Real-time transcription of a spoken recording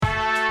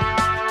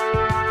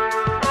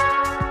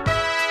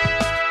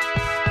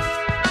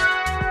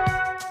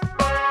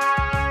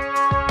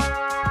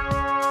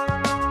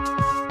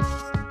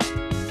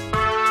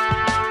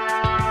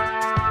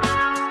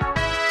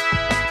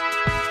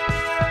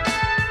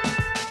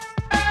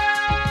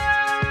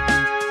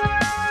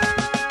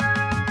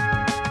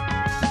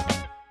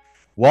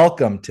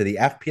Welcome to the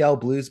FPL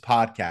Blues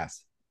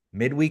podcast.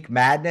 Midweek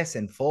madness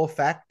in full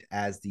effect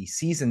as the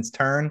seasons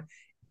turn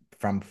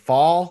from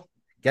fall,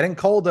 getting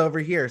cold over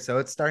here, so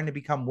it's starting to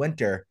become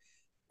winter.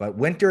 But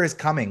winter is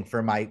coming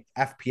for my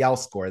FPL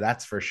score,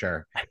 that's for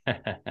sure.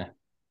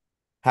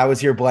 How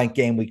was your blank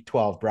game week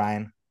 12,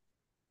 Brian?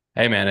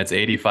 Hey man, it's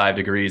 85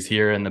 degrees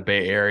here in the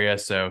Bay Area,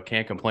 so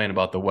can't complain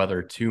about the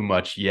weather too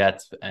much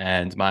yet.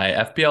 And my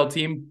FPL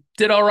team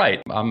did all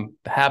right. I'm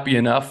happy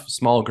enough.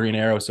 Small green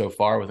arrow so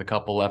far with a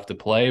couple left to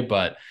play,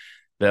 but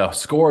the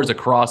scores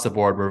across the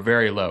board were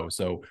very low.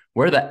 So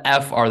where the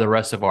F are the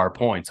rest of our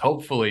points?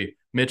 Hopefully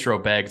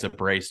Mitro bags a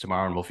brace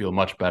tomorrow and we'll feel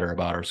much better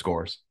about our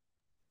scores.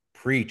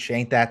 Preach,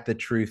 ain't that the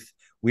truth?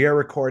 We are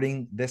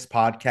recording this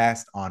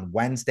podcast on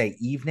Wednesday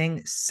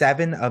evening.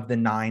 7 of the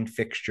 9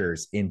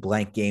 fixtures in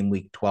blank game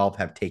week 12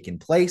 have taken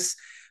place,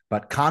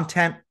 but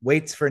content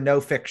waits for no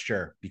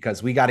fixture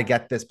because we got to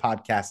get this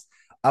podcast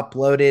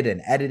uploaded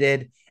and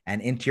edited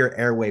and into your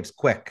airwaves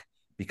quick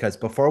because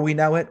before we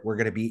know it, we're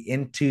going to be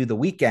into the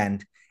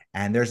weekend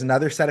and there's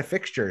another set of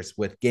fixtures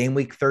with game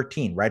week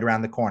 13 right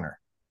around the corner.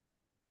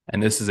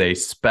 And this is a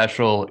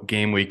special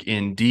game week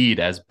indeed,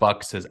 as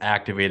Bucks has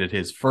activated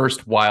his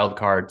first wild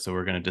card. So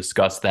we're going to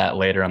discuss that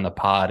later on the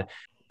pod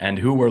and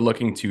who we're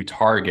looking to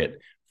target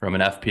from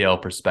an FPL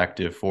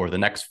perspective for the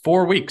next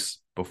 4 weeks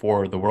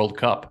before the World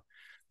Cup.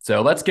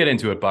 So let's get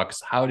into it,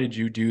 Bucks. How did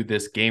you do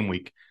this game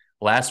week?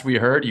 Last we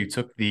heard, you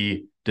took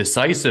the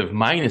decisive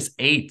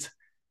 -8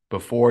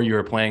 before you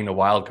were playing the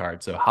wild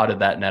card. So how did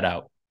that net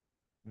out?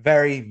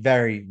 Very,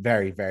 very,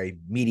 very, very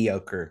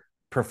mediocre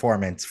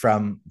performance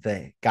from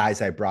the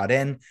guys I brought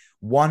in.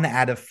 1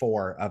 out of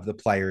 4 of the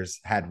players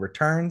had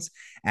returns,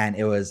 and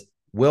it was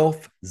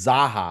Wilf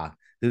Zaha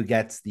who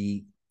gets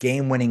the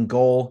game winning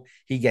goal.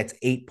 He gets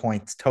 8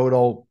 points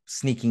total,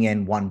 sneaking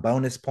in 1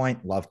 bonus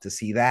point. Love to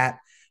see that.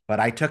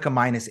 But I took a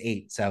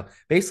 -8. So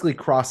basically,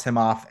 cross him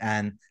off.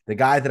 And the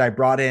guy that I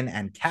brought in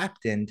and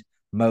captained,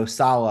 Mo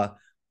Salah,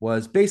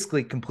 was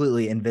basically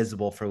completely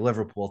invisible for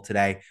Liverpool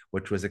today,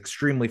 which was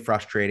extremely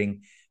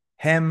frustrating.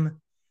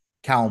 Him,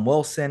 Callum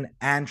Wilson,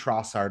 and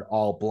Trossard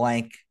all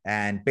blank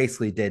and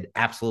basically did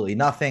absolutely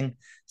nothing.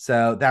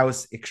 So that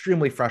was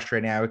extremely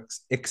frustrating. I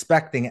was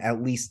expecting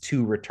at least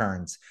 2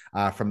 returns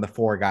from the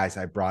 4 guys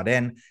I brought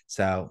in.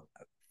 So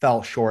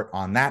fell short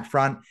on that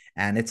front.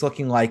 And it's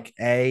looking like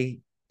a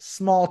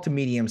small to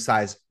medium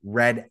sized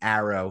red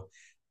arrow,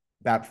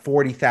 about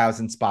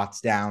 40,000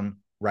 spots down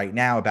right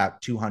now,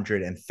 about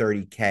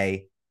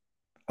 230K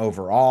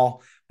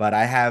overall. But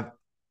I have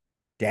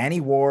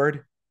Danny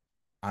Ward,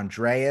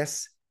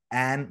 Andreas,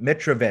 and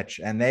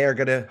Mitrovic, and they are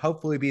going to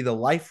hopefully be the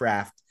life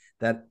raft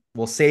that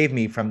will save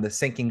me from the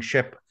sinking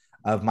ship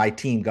of my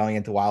team going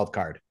into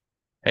wildcard.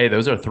 Hey,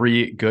 those are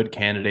 3 good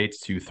candidates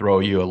to throw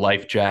you a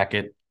life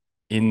jacket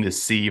in the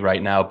sea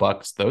right now,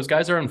 Bucks. Those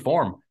guys are in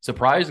form.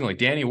 Surprisingly,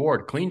 Danny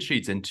Ward, clean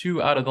sheets in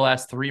 2 out of the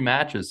last 3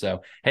 matches.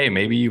 So, hey,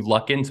 maybe you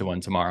luck into one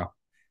tomorrow.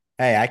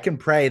 Hey, I can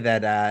pray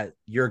that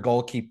your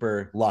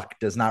goalkeeper luck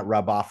does not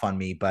rub off on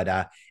me.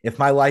 But if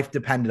my life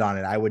depended on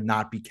it, I would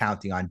not be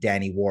counting on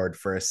Danny Ward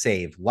for a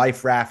save,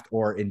 life raft,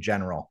 or in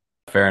general.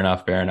 Fair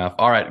enough. Fair enough.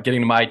 All right.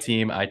 Getting to my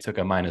team, I took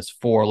a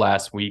 -4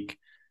 last week.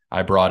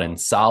 I brought in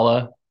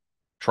Salah,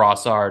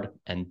 Trossard,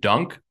 and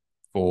Dunk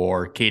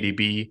for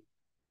KDB,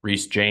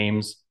 Reece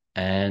James,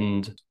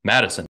 and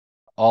Madison.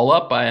 All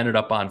up, I ended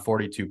up on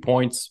 42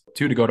 points,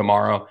 2 to go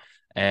tomorrow.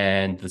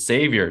 And the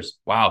Saviors,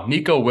 wow,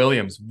 Nico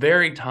Williams,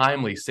 very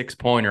timely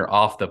 6-pointer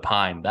off the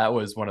pine. That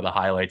was one of the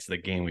highlights of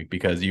the game week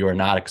because you are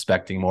not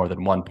expecting more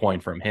than 1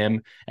 point from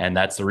him. And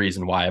that's the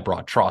reason why I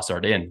brought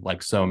Trossard in,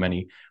 like so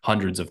many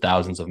hundreds of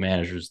thousands of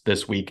managers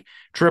this week.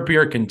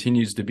 Trippier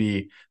continues to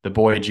be the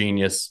boy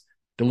genius,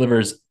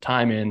 delivers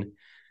time in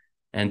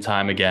and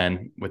time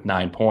again with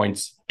 9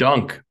 points.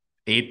 Dunk,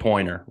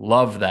 8-pointer.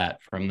 Love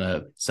that from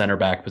the center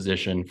back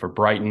position for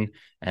Brighton.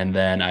 And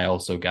then I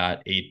also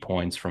got 8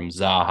 points from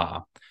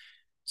Zaha.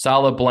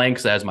 Salah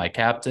blanks as my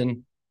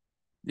captain.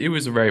 It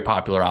was a very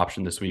popular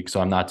option this week,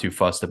 so I'm not too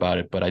fussed about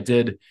it. But I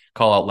did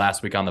call out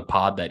last week on the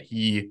pod that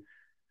he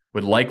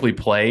would likely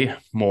play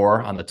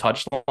more on the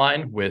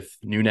touchline with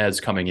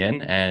Nunez coming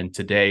in. And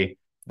today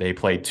they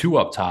played 2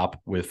 up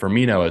top with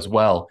Firmino as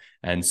well.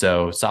 And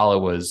so Salah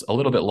was a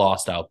little bit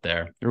lost out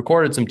there. He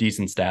recorded some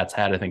decent stats,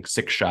 had, I think,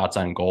 6 shots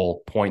on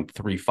goal,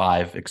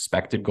 0.35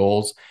 expected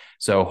goals.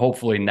 So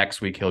hopefully next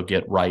week he'll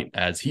get right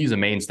as he's a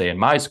mainstay in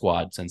my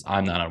squad since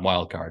I'm not on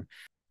wildcard.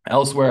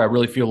 Elsewhere, I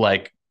really feel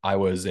like I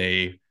was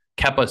a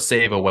Kepa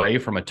save away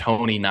from a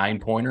Tony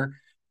 9-pointer.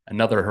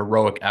 Another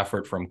heroic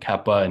effort from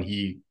Kepa, and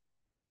he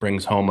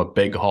brings home a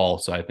big haul.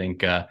 So I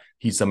think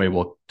he's somebody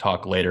we'll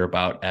talk later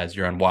about as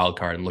you're on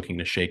wildcard and looking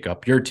to shake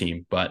up your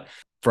team. But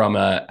from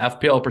a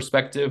FPL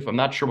perspective, I'm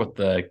not sure what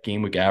the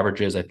game week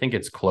average is. I think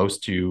it's close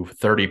to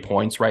 30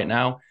 points right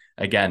now.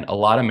 Again, a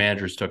lot of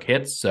managers took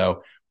hits,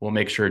 so we'll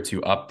make sure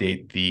to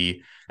update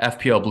the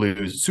FPL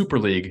Blues Super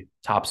League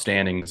top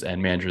standings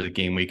and manager of the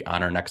game week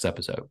on our next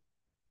episode.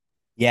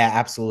 Yeah,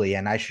 absolutely.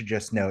 And I should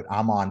just note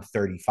I'm on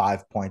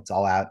 35 points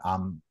all out.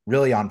 I'm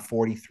really on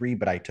 43,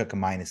 but I took a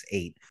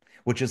 -8.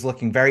 which is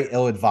looking very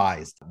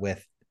ill-advised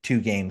with 2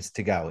 games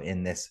to go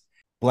in this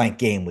blank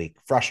game week.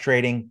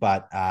 Frustrating,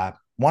 but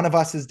one of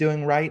us is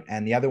doing right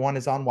and the other one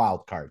is on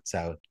wild card.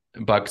 So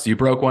Bucks, you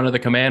broke one of the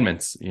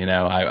commandments.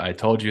 I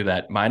told you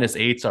that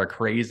 -8s are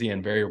crazy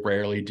and very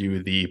rarely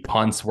do the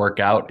punts work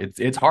out.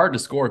 It's hard to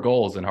score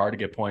goals and hard to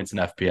get points in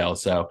FPL.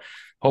 So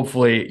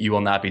hopefully you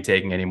will not be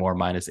taking any more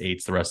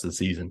 -8s the rest of the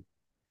season.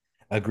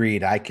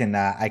 agreed. I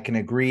can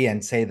agree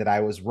and say that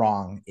I was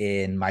wrong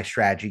in my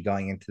strategy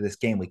going into this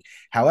game week.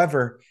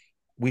 However,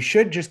 we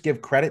should just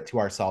give credit to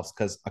ourselves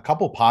because a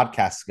couple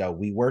podcasts ago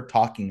we were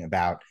talking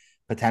about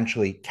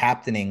potentially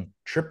captaining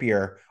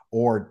Trippier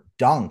or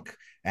Dunk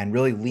and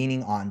really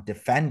leaning on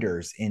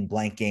defenders in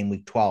blank game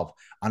week 12.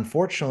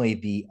 Unfortunately,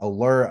 the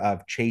allure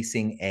of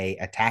chasing a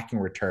attacking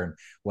return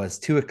was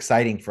too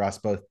exciting for us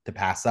both to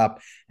pass up.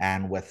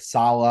 And with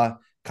Salah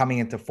coming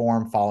into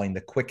form following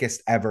the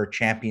quickest ever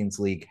Champions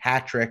League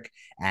hat trick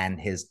and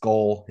his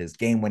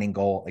game-winning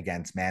goal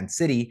against Man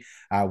City,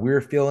 we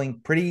were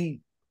feeling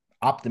pretty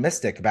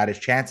optimistic about his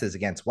chances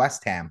against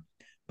West Ham,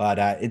 but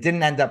it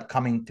didn't end up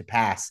coming to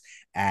pass.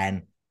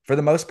 And for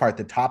the most part,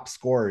 the top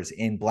scorers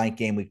in blank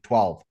game week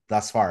 12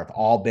 thus far have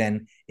all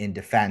been in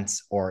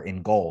defense or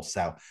in goal.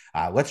 So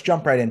let's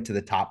jump right into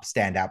the top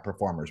standout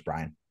performers,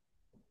 Brian.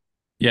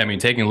 Yeah, I mean,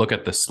 taking a look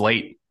at the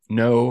slate,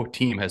 no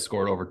team has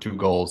scored over 2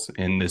 goals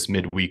in this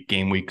midweek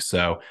game week.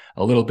 So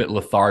a little bit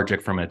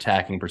lethargic from an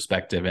attacking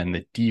perspective, and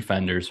the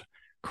defenders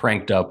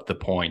cranked up the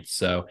points.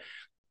 So,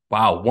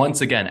 wow,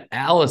 once again,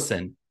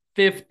 Alisson,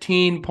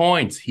 15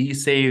 points. He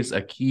saves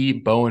a key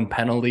Bowen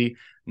penalty.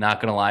 Not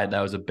going to lie,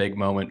 that was a big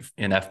moment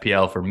in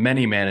FPL for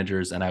many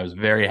managers, and I was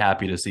very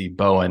happy to see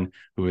Bowen,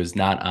 who is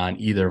not on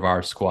either of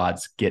our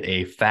squads, get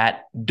a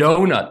fat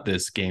donut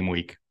this game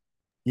week.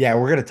 Yeah,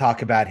 we're going to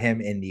talk about him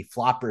in the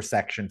flopper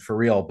section for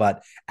real,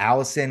 but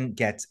Alisson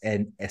gets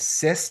an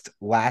assist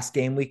last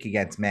game week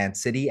against Man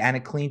City and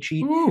a clean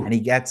sheet, and he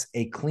gets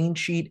a clean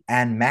sheet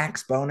and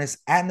max bonus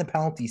and the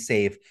penalty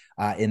save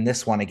in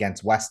this one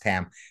against West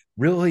Ham.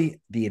 Really,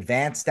 the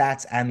advanced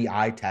stats and the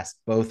eye test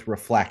both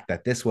reflect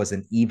that this was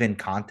an even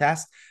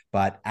contest,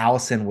 but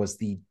Alisson was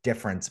the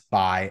difference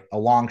by a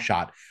long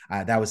shot.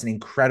 That was an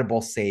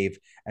incredible save.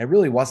 It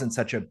really wasn't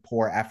such a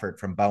poor effort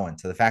from Bowen.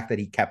 So the fact that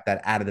he kept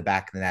that out of the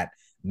back of the net,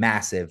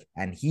 massive.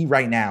 And he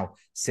right now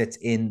sits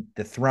in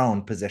the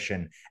throne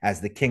position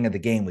as the king of the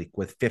game week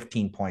with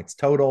 15 points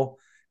total.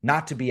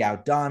 Not to be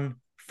outdone,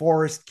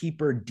 Forest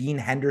keeper Dean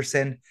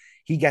Henderson,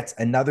 he gets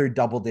another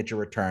double-digit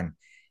return.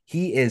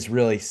 He is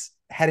really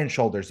head and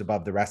shoulders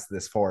above the rest of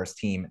this Forest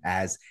team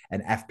as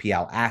an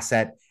FPL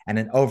asset and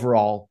an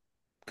overall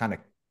kind of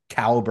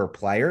caliber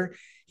player.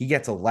 He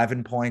gets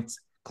 11 points,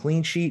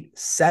 clean sheet,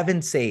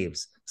 7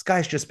 saves. This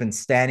guy's just been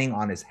standing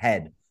on his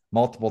head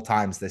multiple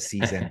times this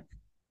season.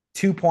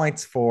 2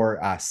 points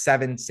for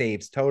 7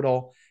 saves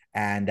total,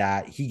 and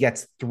he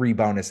gets 3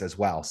 bonus as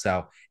well.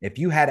 So if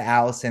you had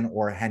Alisson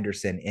or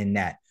Henderson in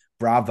net,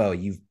 bravo,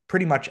 you've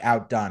pretty much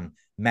outdone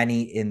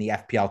many in the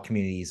FPL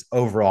community's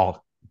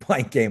overall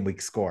blank game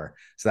week score.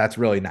 So that's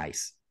really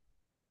nice.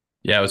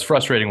 Yeah, it was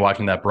frustrating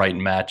watching that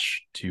Brighton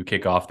match to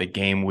kick off the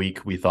game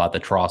week. We thought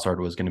that Trossard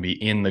was going to be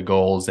in the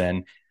goals,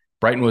 and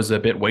Brighton was a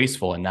bit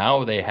wasteful, and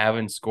now they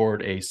haven't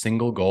scored a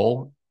single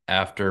goal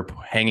after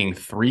hanging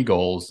 3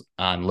 goals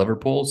on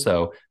Liverpool.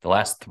 So the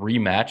last 3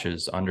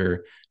 matches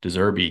under De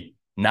Zerbi,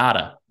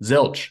 nada,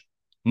 zilch,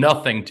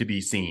 nothing to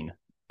be seen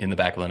in the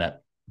back of the net.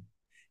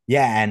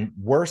 Yeah, and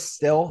worse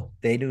still,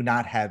 they do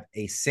not have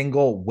a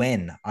single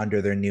win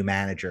under their new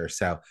manager.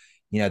 So,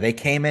 they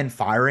came in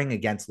firing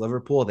against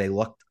Liverpool. They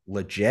looked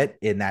legit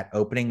in that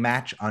opening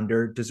match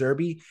under De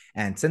Zerbi.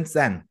 And since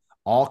then,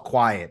 all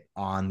quiet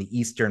on the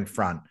Eastern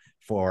Front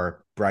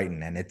for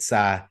Brighton. And it's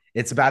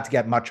about to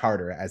get much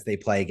harder as they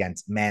play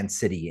against Man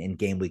City in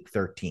game week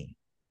 13.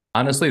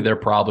 Honestly, they're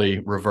probably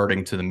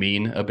reverting to the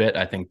mean a bit.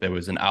 I think there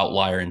was an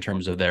outlier in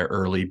terms of their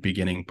early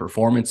beginning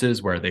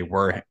performances where they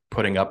were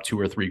putting up 2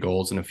 or 3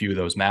 goals in a few of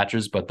those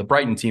matches. But the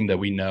Brighton team that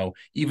we know,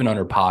 even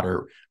under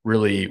Potter,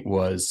 really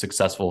was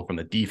successful from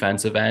the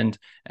defensive end.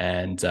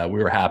 And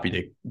we were happy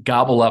to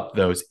gobble up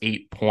those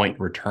 8-point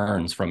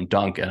returns from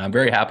Dunk. And I'm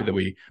very happy that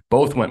we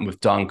both went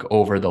with Dunk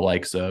over the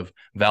likes of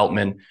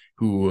Veltman,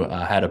 who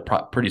had a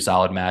pretty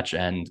solid match,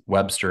 and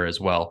Webster as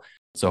well.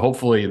 So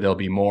hopefully there'll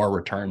be more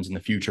returns in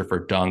the future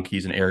for Dunk.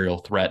 He's an aerial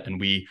threat, and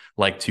we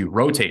like to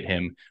rotate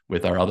him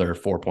with our other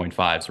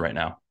 4.5s right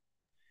now.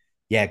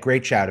 Yeah,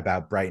 great shout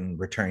about Brighton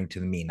returning to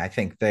the mean. I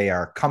think they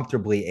are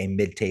comfortably a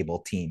mid-table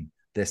team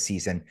this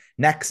season.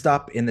 Next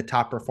up in the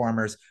top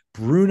performers,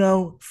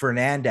 Bruno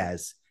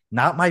Fernandes.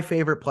 Not my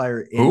favorite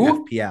player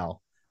in FPL.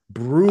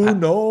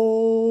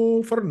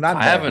 Bruno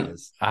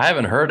Fernandes. I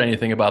haven't heard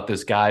anything about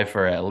this guy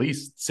for at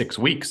least 6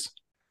 weeks.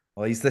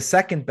 Well, he's the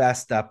second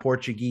best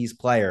Portuguese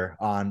player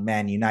on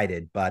Man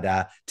United,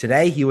 but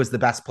today he was the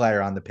best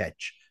player on the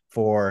pitch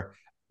for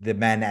the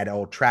men at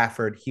Old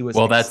Trafford. He was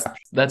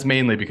that's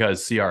mainly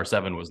because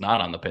CR7 was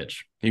not on the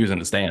pitch. He was in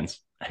the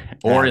stands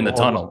or in the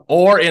tunnel.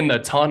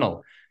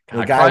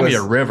 God, cry me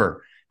a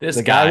river.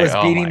 The guy was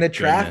beating the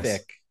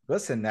traffic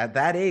listen, at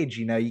that age,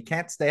 you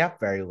can't stay up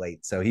very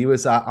late. So he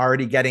was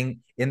already getting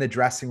in the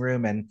dressing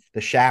room and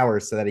the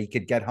showers so that he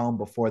could get home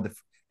before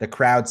the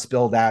crowd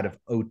spilled out of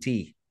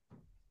OT.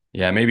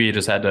 Yeah, maybe you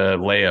just had to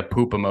lay a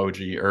poop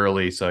emoji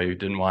early, so you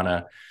didn't want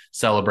to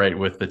celebrate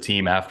with the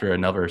team after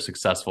another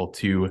successful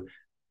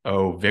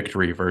 2-0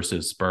 victory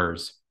versus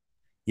Spurs.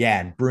 Yeah,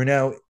 and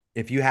Bruno,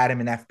 if you had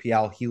him in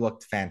FPL, he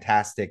looked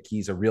fantastic.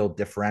 He's a real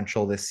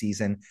differential this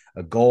season.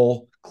 A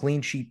goal,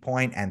 clean sheet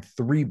point, and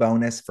 3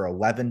 bonus for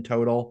 11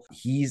 total.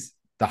 He's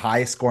the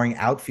highest scoring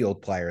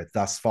outfield player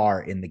thus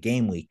far in the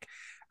game week.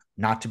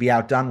 Not to be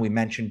outdone, we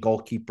mentioned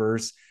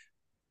goalkeepers.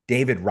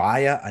 David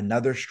Raya,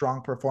 another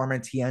strong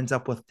performance. He ends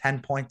up with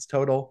 10 points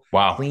total,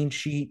 Wow. clean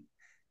sheet,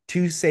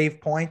 2 save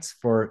points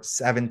for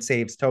 7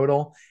 saves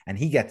total, and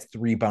he gets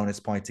 3 bonus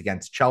points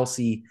against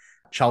Chelsea.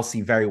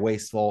 Chelsea very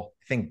wasteful.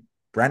 I think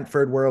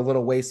Brentford were a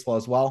little wasteful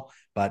as well,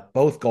 but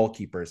both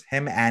goalkeepers,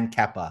 him and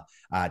Kepa,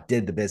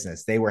 did the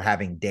business. They were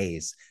having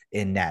days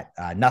in net.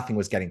 Nothing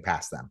was getting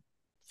past them.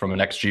 From an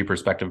XG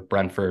perspective,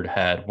 Brentford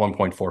had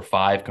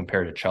 1.45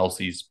 compared to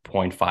Chelsea's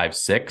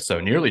 0.56, so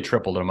nearly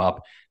tripled them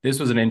up.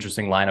 This was an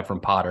interesting lineup from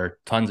Potter.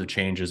 Tons of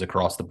changes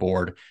across the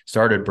board.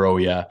 Started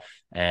Broja,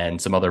 and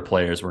some other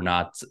players were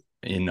not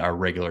in our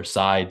regular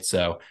side.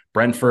 So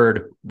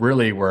Brentford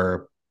really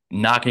were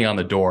knocking on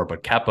the door,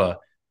 but Kepa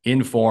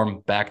in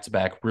form,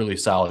 back-to-back, really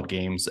solid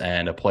games,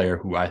 and a player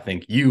who I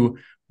think you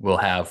will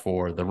have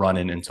for the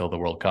run-in until the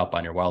World Cup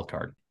on your wild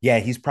card. Yeah,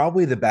 he's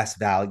probably the best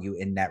value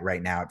in net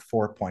right now at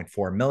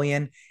 4.4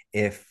 million.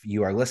 If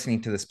you are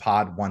listening to this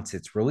pod once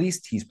it's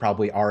released, he's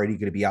probably already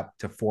going to be up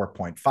to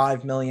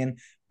 4.5 million,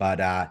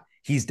 but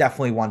he's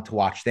definitely one to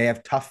watch. They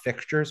have tough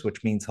fixtures,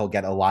 which means he'll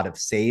get a lot of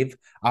save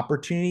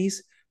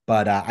opportunities,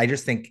 but I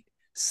just think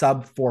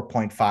sub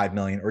 4.5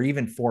 million or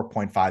even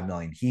 4.5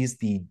 million, he's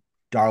the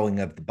darling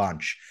of the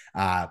bunch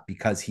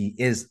because he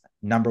is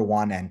number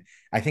one. And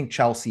I think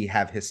Chelsea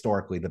have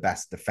historically the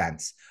best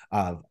defense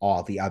of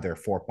all the other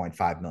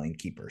 4.5 million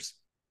keepers.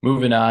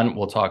 Moving on,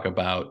 we'll talk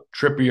about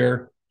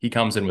Trippier. He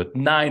comes in with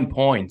 9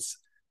 points.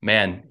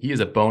 Man, he is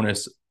a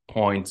bonus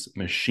points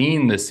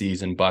machine this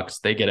season, Bucks.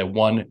 They get a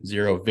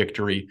 1-0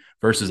 victory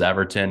versus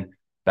Everton.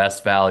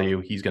 Best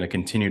value. He's going to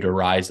continue to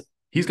rise.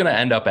 He's going to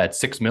end up at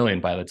 6 million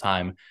by the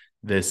time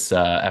this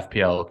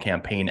FPL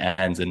campaign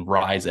ends and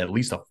rise at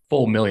least a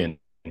full million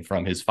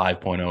from his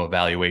 5.0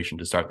 evaluation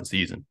to start the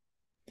season.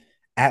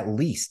 At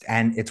least.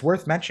 And it's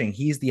worth mentioning,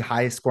 he's the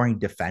highest scoring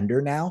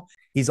defender now.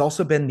 He's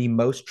also been the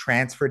most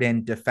transferred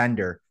in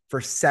defender for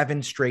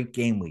 7 straight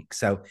game weeks.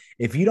 So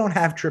if you don't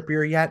have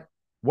Trippier yet,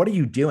 what are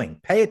you doing?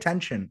 Pay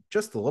attention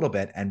just a little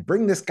bit and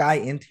bring this guy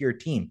into your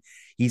team.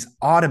 He's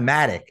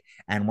automatic.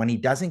 And when he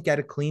doesn't get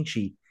a clean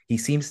sheet, he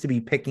seems to be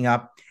picking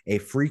up a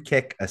free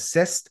kick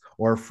assist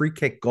or a free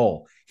kick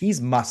goal. He's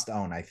must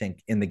own, I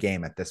think, in the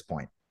game at this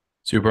point.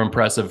 Super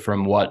impressive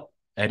from what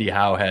Eddie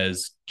Howe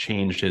has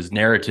changed his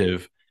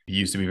narrative. He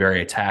used to be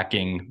very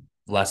attacking,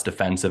 less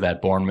defensive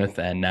at Bournemouth,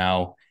 and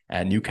now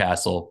at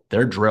Newcastle,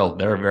 they're drilled.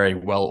 They're a very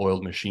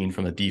well-oiled machine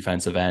from the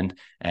defensive end,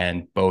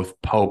 and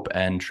both Pope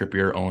and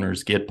Trippier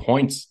owners get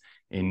points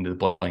in the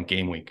blank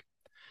game week.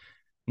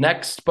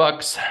 Next,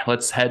 Bucks,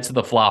 let's head to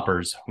the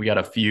floppers. We got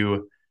a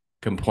few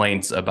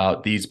complaints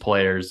about these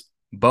players.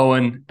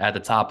 Bowen at the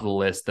top of the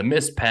list. The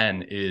missed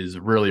pen is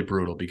really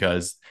brutal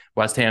because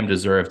West Ham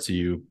deserved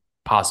to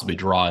possibly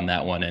draw in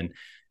that one, and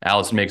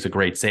Alisson makes a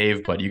great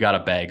save, but you got to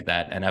bag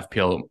that, and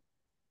FPL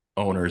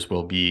owners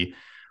will be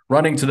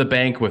running to the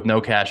bank with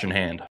no cash in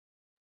hand.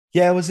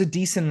 Yeah, it was a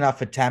decent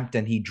enough attempt,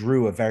 and he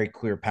drew a very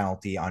clear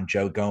penalty on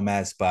Joe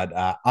Gomez, but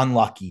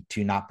unlucky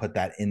to not put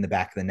that in the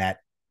back of the net.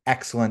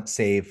 Excellent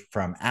save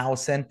from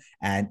Alisson.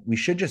 And we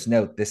should just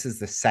note this is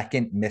the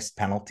second missed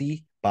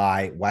penalty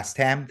by West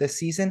Ham this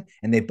season,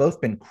 and they've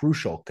both been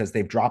crucial because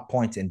they've dropped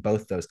points in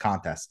both those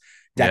contests.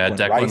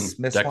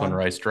 Declan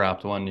Rice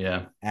dropped one,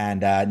 yeah. And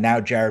now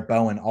Jared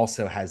Bowen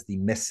also has the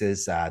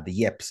misses, the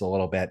yips a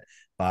little bit.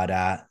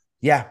 But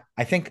yeah,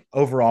 I think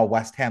overall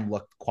West Ham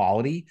looked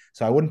quality.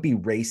 So I wouldn't be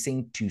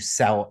racing to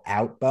sell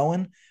out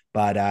Bowen,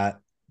 but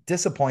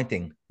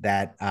disappointing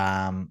that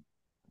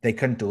they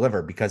couldn't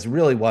deliver because it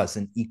really was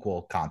an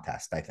equal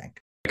contest, I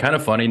think. Kind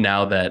of funny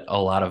now that a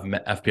lot of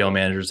FPL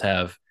managers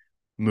have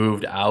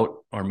moved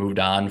out or moved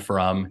on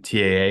from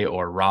TAA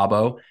or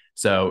Robbo.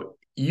 So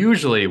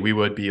usually we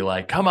would be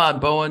like, come on,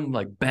 Bowen,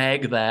 like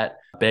bag that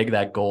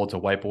goal to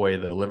wipe away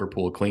the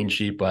Liverpool clean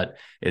sheet. But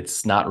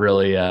it's not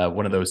really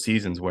one of those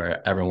seasons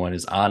where everyone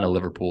is on a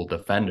Liverpool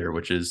defender,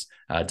 which is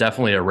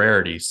definitely a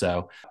rarity.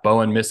 So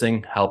Bowen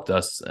missing helped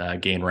us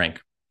gain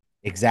rank.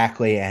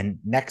 Exactly. And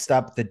next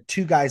up, the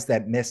 2 guys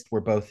that missed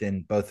were both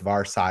in both of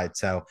our sides.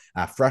 So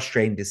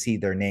frustrating to see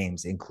their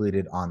names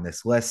included on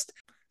this list.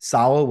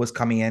 Salah was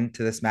coming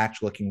into this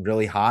match looking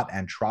really hot,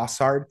 and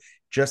Trossard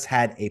just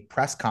had a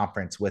press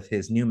conference with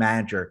his new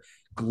manager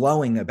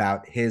glowing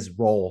about his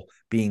role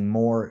being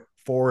more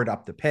forward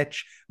up the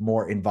pitch,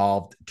 more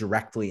involved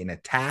directly in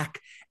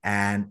attack.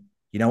 And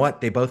you know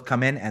what? They both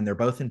come in and they're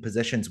both in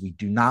positions we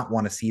do not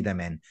want to see them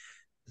in.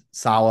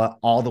 Salah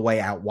all the way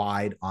out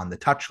wide on the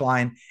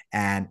touchline,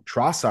 and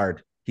Trossard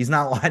He's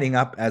not lining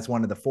up as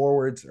one of the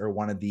forwards or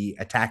one of the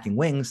attacking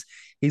wings.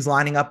 He's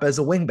lining up as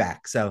a wing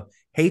back. So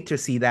hate to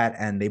see that.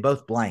 And they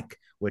both blank,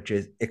 which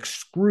is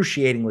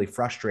excruciatingly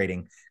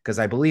frustrating because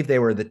I believe they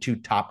were the two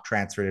top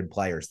transferred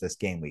players this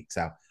game week.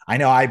 So I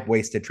know I've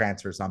wasted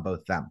transfers on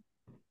both them.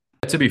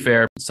 To be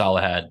fair,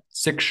 Salah had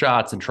 6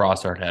 shots and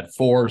Trossard had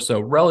 4,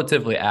 so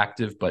relatively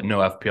active, but no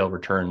FPL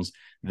returns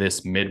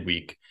this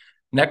midweek.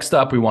 Next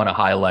up, we want to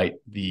highlight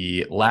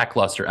the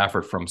lackluster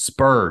effort from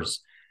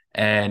Spurs,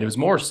 and it was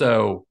more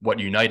so what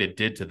United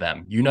did to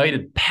them.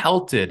 United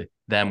pelted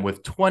them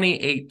with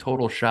 28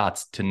 total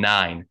shots to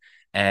 9.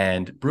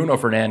 And Bruno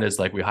Fernandes,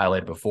 like we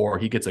highlighted before,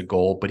 he gets a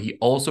goal, but he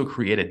also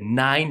created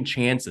 9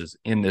 chances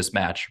in this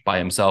match by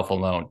himself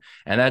alone.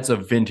 And that's a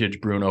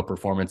vintage Bruno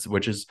performance,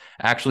 which is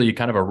actually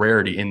kind of a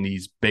rarity in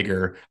these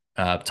bigger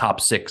top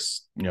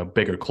 6,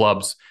 bigger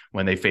clubs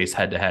when they face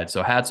head to head.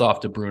 So hats off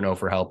to Bruno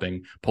for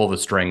helping pull the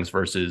strings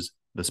versus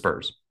the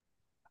Spurs.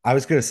 I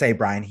was going to say,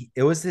 Brian,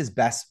 it was his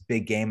best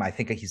big game I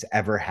think he's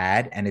ever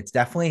had. And it's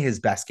definitely his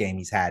best game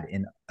he's had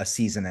in a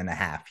season and a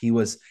half. He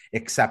was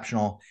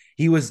exceptional.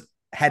 He was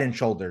head and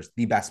shoulders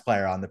the best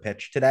player on the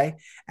pitch today.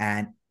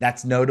 And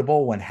that's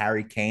notable when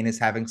Harry Kane is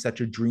having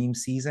such a dream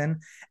season.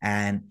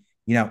 And,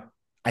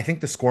 I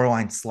think the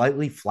scoreline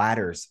slightly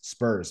flatters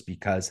Spurs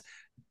because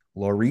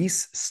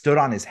Lloris stood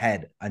on his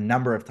head a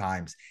number of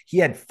times. He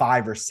had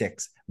 5 or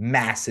 6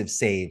 massive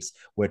saves,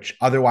 which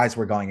otherwise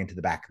were going into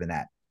the back of the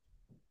net.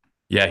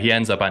 Yeah, he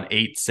ends up on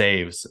 8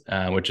 saves,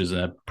 which is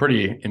a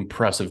pretty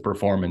impressive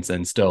performance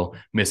and still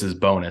misses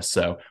bonus.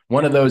 So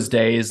one of those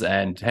days,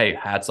 and hey,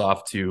 hats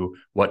off to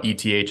what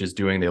ETH is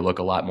doing. They look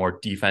a lot more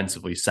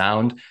defensively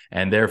sound.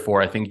 And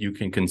therefore, I think you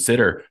can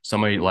consider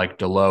somebody like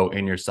Dalot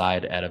in your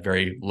side at a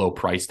very low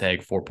price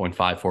tag, 4.5,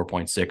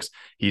 4.6.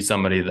 He's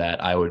somebody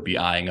that I would be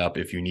eyeing up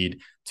if you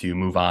need to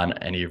move on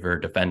any of your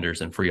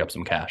defenders and free up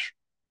some cash.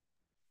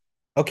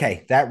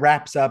 Okay, that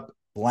wraps up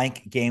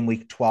blank game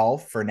week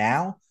 12 for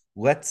now.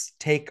 Let's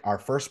take our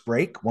first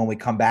break. When we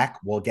come back,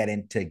 we'll get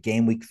into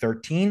game week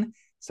 13,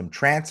 some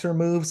transfer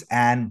moves,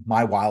 and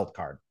my wild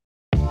card.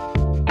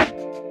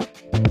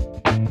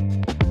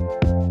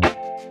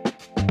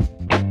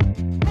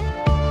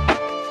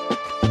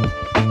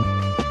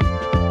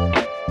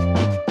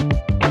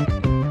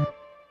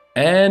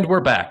 And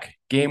we're back.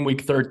 Game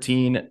week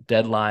 13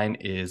 deadline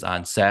is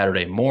on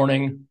Saturday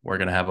morning. We're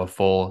going to have a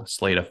full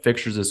slate of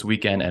fixtures this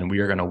weekend, and we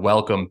are going to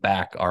welcome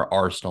back our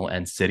Arsenal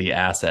and City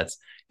assets.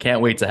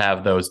 Can't wait to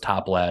have those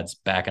top lads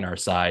back in our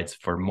sides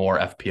for more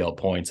FPL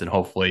points, and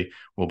hopefully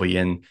we'll be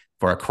in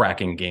for a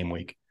cracking game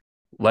week.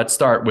 Let's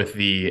start with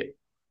the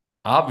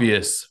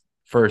obvious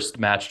first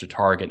match to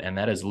target, and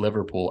that is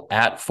Liverpool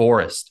at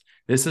Forest.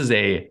 This is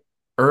a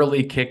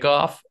early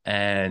kickoff,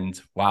 and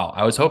wow,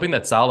 I was hoping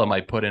that Salah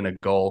might put in a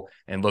goal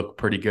and look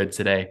pretty good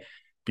today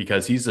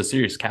because he's a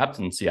serious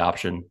captaincy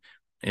option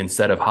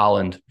instead of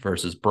Haaland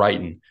versus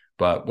Brighton.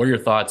 But what are your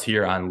thoughts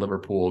here on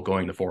Liverpool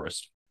going to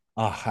Forest?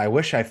 I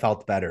wish I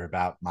felt better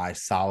about my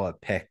Salah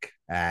pick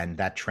and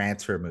that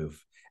transfer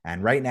move.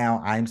 And right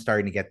now, I'm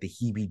starting to get the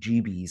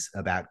heebie-jeebies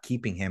about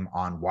keeping him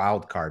on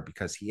wild card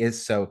because he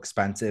is so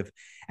expensive.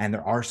 And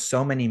there are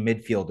so many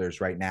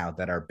midfielders right now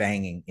that are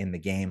banging in the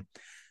game.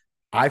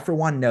 I, for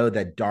one, know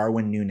that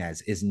Darwin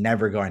Núñez is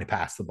never going to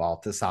pass the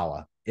ball to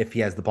Salah if he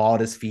has the ball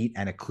at his feet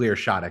and a clear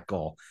shot at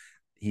goal.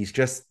 He's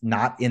just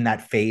not in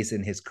that phase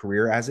in his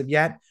career as of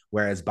yet.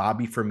 Whereas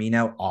Bobby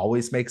Firmino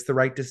always makes the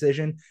right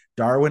decision,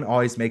 Darwin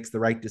always makes the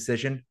right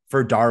decision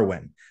for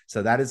Darwin.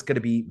 So that is going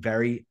to be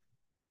very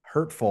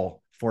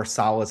hurtful for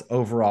Salah's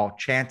overall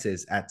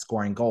chances at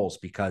scoring goals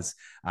because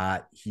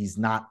he's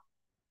not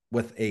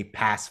with a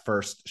pass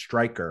first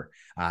striker.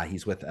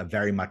 He's with a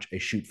very much a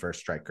shoot first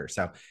striker.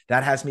 So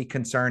that has me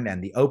concerned.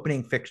 And the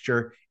opening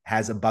fixture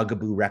has a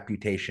bugaboo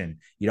reputation.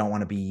 You don't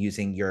want to be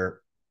using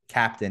your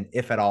captain,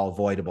 if at all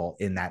avoidable,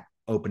 in that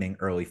opening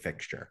early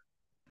fixture.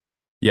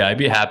 Yeah, I'd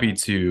be happy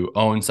to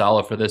own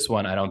Salah for this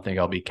one. I don't think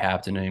I'll be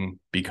captaining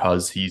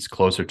because he's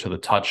closer to the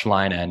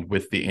touchline, and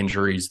with the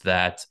injuries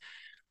that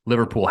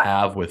Liverpool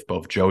have with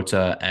both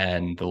Jota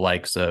and the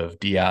likes of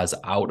Diaz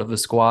out of the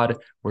squad,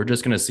 we're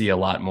just going to see a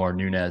lot more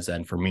Núñez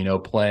and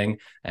Firmino playing.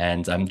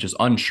 And I'm just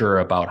unsure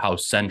about how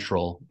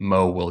central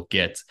Mo will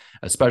get,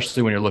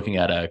 especially when you're looking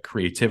at a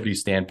creativity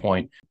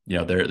standpoint.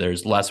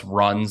 There's less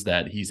runs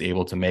that he's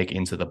able to make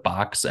into the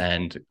box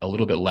and a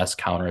little bit less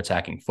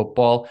counterattacking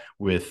football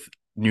with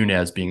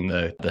Núñez being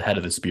the head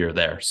of the spear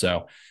there.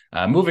 So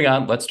moving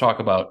on, let's talk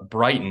about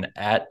Brighton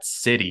at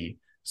City.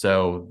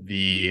 So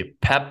the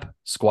Pep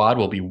squad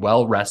will be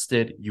well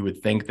rested. You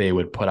would think they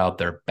would put out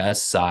their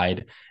best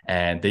side,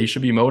 and they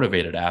should be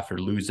motivated after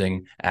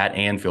losing at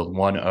Anfield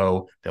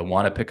 1-0. They'll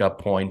want to pick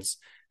up points.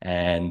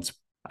 And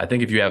I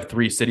think if you have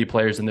 3 City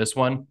players in this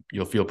one,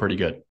 you'll feel pretty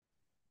good.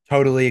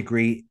 Totally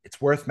agree. It's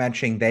worth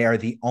mentioning they are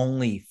the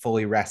only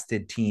fully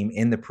rested team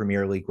in the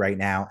Premier League right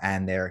now.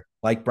 And they're,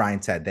 like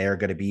Brian said, they are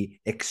going to be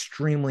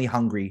extremely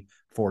hungry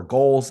for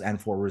goals and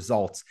for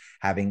results,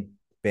 having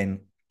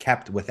been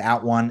kept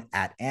without one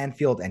at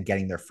Anfield and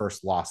getting their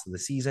first loss of the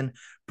season.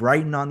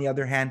 Brighton, on the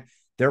other hand,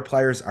 their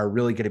players are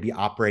really going to be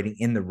operating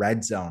in the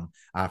red zone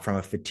from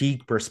a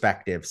fatigue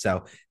perspective.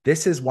 So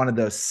this is one of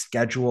those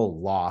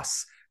schedule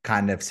loss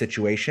kind of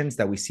situations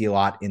that we see a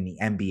lot in the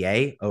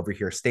NBA over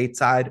here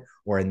stateside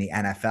or in the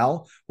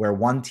NFL, where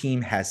one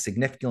team has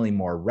significantly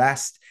more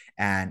rest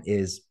and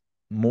is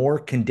more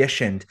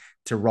conditioned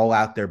to roll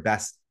out their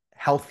best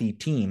healthy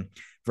team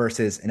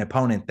versus an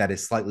opponent that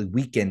is slightly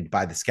weakened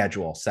by the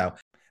schedule. So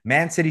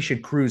Man City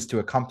should cruise to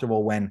a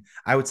comfortable win.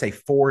 I would say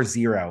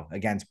 4-0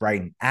 against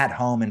Brighton at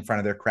home in front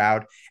of their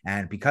crowd.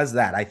 And because of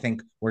that, I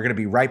think we're going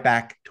to be right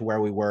back to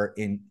where we were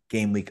in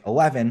game week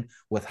 11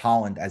 with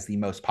Haaland as the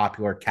most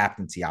popular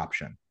captaincy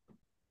option.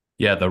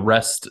 Yeah, the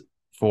rest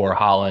for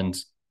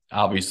Haaland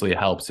obviously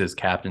helps his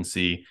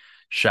captaincy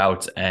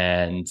shout.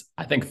 And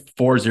I think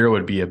 4-0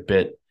 would be a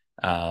bit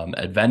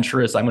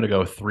adventurous. I'm going to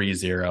go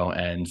 3-0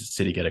 and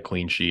City get a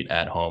clean sheet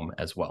at home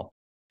as well.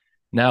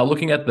 Now,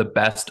 looking at the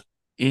best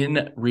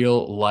in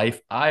real life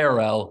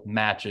IRL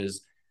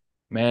matches,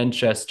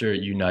 Manchester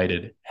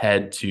United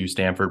head to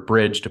Stamford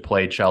Bridge to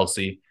play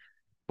Chelsea.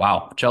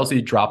 Wow,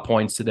 Chelsea dropped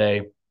points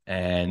today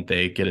and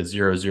they get a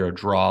 0-0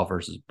 draw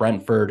versus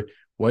Brentford.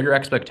 What are your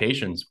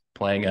expectations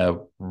playing a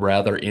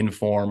rather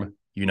in-form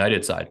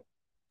United side?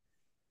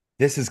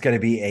 This is going to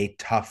be a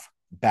tough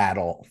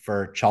battle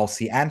for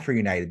Chelsea and for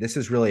United. This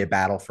is really a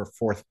battle for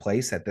fourth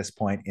place at this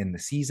point in the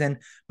season.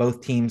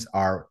 Both teams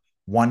are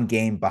one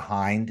game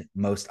behind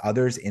most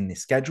others in the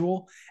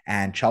schedule,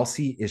 and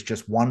Chelsea is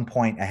just 1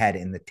 point ahead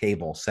in the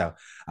table. So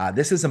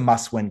this is a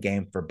must-win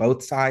game for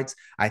both sides.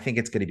 I think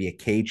it's going to be a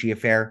cagey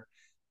affair.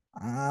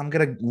 I'm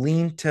going to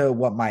lean to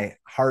what my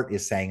heart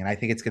is saying, and I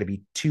think it's going to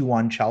be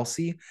 2-1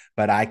 Chelsea,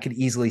 but I could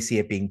easily see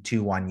it being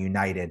 2-1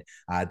 United.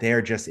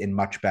 They're just in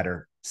much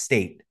better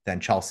state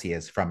than Chelsea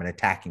is from an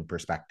attacking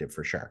perspective,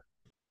 for sure.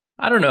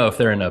 I don't know if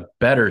they're in a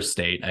better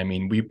state. I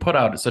mean, we put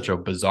out such a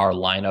bizarre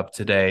lineup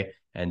today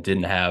and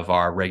didn't have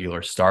our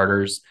regular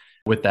starters.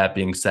 With that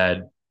being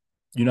said,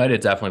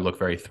 United definitely look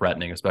very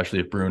threatening, especially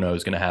if Bruno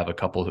is going to have a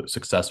couple of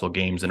successful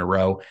games in a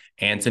row.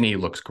 Antony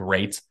looks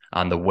great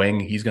on the wing.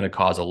 He's going to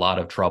cause a lot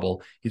of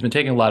trouble. He's been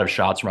taking a lot of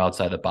shots from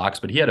outside the box,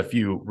 but he had a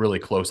few really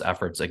close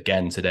efforts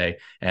again today.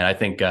 And I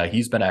think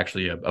he's been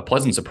actually a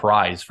pleasant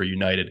surprise for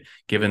United,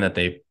 given that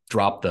they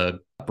dropped the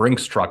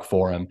Brinks truck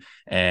for him.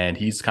 And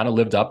he's kind of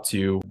lived up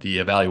to the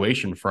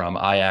evaluation from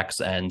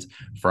Ajax and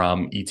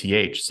from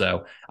ETH.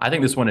 So I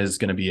think this one is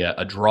going to be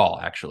a draw,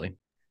 actually.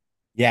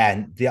 Yeah,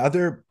 and the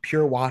other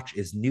pure watch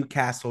is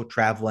Newcastle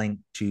traveling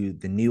to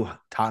the new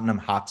Tottenham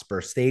Hotspur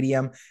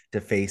Stadium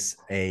to face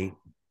a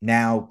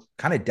now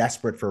kind of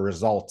desperate for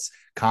results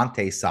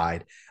Conte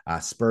side.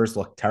 Spurs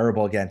look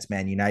terrible against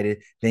Man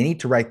United. They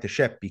need to right the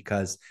ship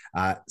because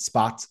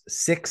spots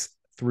 6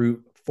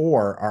 through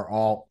 4 are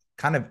all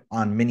kind of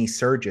on mini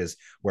surges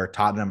where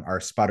Tottenham are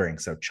sputtering.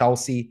 So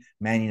Chelsea,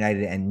 Man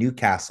United, and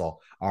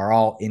Newcastle are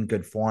all in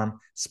good form.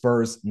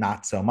 Spurs,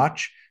 not so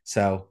much.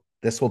 So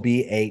this will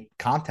be a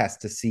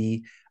contest to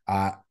see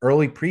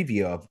early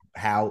preview of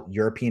how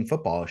European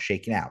football is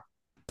shaking out.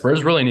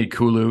 Spurs really need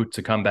Kulu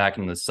to come back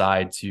in the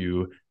side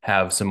to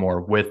have some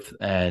more width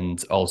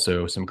and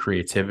also some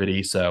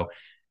creativity. So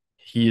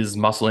his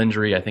muscle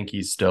injury, I think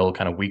he's still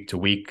kind of week to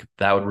week.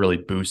 That would really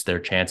boost their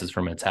chances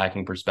from an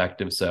attacking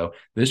perspective. So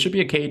this should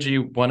be a cagey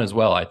one as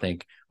well. I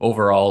think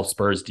overall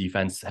Spurs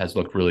defense has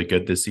looked really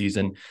good this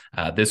season.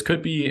 This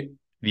could be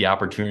the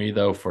opportunity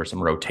though for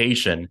some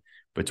rotation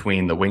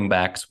between the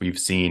wingbacks. We've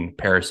seen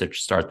Perisic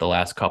start the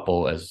last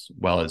couple as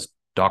well as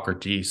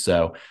Doherty.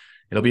 So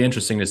it'll be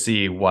interesting to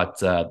see what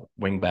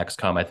wingbacks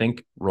come. I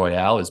think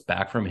Royale is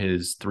back from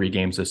his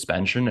 3-game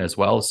suspension as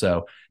well.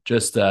 So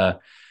just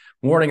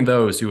warning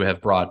those who have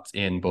brought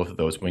in both of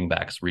those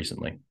wingbacks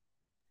recently.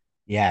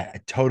 Yeah, I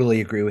totally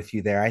agree with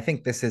you there. I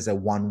think this is a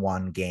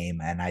 1-1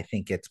 game, and I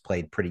think it's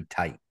played pretty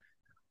tight.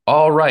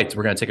 All right,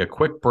 we're going to take a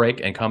quick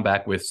break and come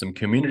back with some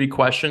community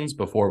questions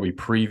before we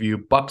preview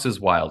Bucks'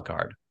 wild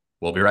card.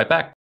 We'll be right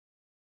back.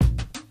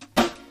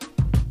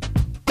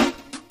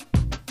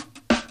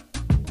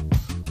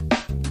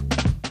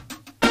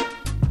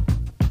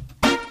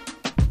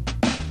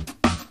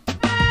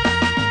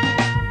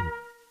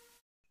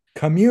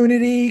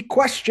 Community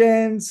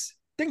questions.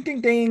 Ding, ding,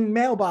 ding.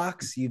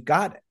 Mailbox. You've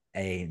got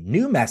a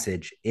new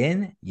message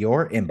in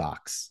your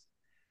inbox.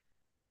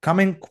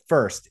 Coming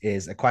first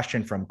is a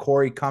question from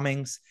Corey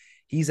Cummings.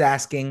 He's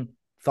asking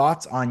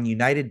thoughts on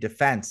United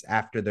defense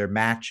after their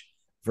match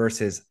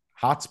versus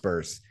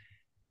Hotspurs.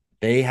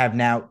 They have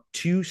now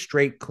 2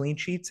 straight clean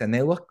sheets, and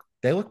they look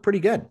pretty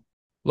good.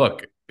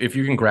 Look, if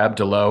you can grab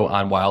Delo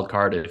on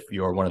wildcard, if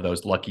you're one of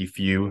those lucky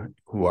few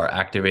who are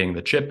activating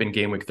the chip in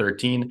game week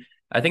 13,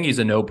 I think he's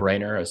a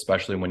no-brainer,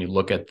 especially when you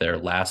look at their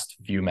last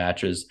few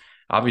matches.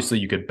 Obviously,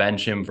 you could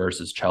bench him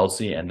versus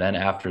Chelsea, and then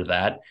after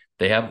that,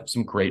 they have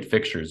some great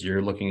fixtures.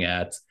 You're looking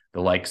at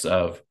the likes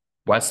of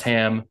West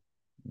Ham,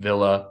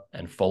 Villa,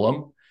 and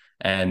Fulham.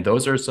 And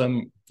those are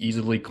some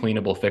easily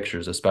cleanable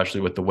fixtures,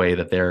 especially with the way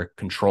that they're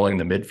controlling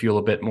the midfield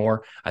a bit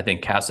more. I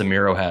think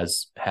Casemiro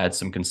has had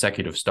some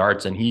consecutive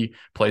starts and he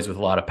plays with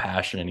a lot of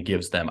passion and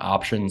gives them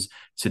options.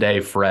 Today,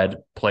 Fred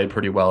played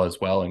pretty well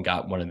as well and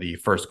got one of the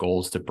first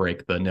goals to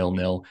break the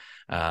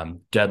 0-0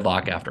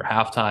 deadlock after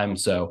halftime.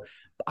 So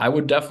I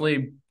would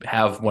definitely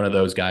have one of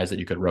those guys that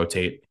you could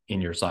rotate in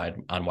your side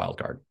on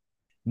wildcard.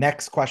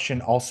 Next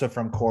question, also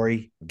from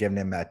Corey, giving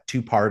him a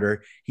two-parter.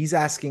 He's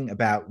asking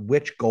about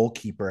which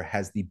goalkeeper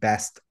has the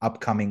best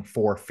upcoming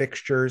 4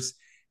 fixtures.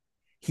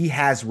 He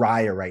has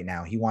Raya right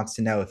now. He wants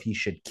to know if he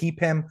should keep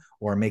him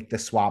or make the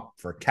swap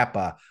for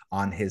Kepa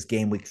on his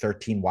game week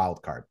 13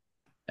 wildcard.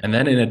 And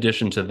then in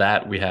addition to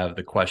that, we have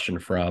the question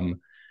from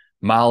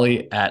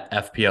Molly at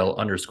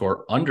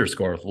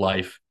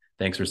FPL__life.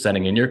 Thanks for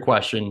sending in your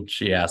question.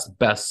 She asked,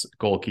 best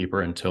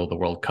goalkeeper until the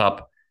World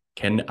Cup.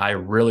 Can I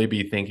really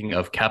be thinking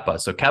of Kepa?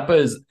 So Kepa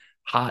is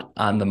hot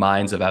on the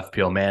minds of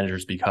FPL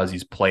managers because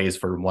he plays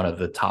for one of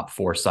the top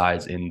 4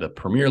 sides in the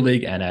Premier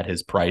League and at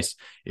his price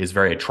is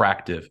very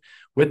attractive.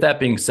 With that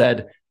being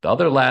said, the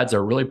other lads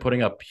are really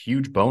putting up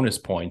huge bonus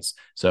points.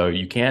 So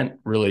you can't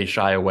really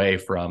shy away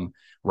from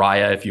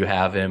Raya if you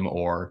have him,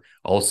 or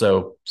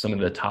also some of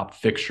the top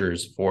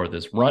fixtures for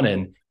this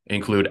run-in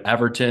include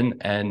Everton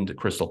and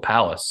Crystal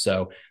Palace.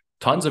 So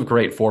tons of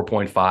great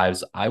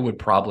 4.5s. I would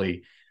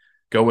probably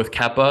go with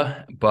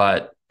Kepa,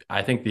 but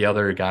I think the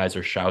other guys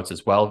are shouts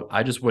as well.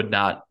 I just would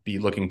not be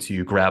looking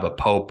to grab a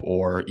Pope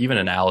or even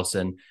an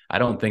Allison. I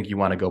don't think you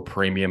want to go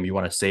premium. You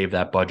want to save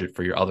that budget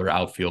for your other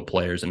outfield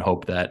players and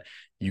hope that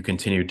you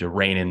continue to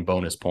rein in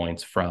bonus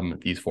points from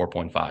these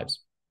 4.5s.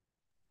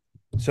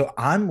 So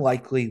I'm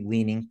likely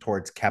leaning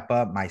towards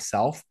Kepa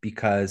myself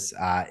because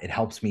it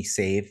helps me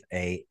save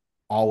a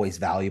always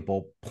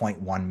valuable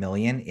 0.1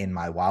 million in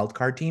my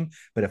wildcard team.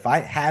 But if I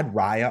had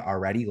Raya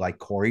already, like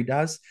Corey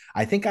does,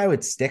 I think I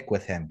would stick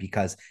with him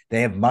because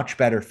they have much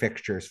better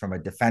fixtures from a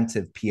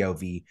defensive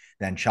POV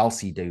than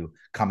Chelsea do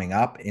coming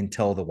up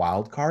until the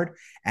wildcard.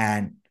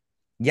 And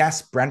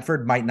yes,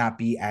 Brentford might not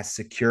be as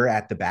secure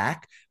at the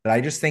back, but I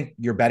just think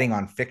you're betting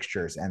on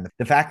fixtures and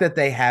the fact that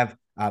they have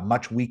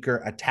much weaker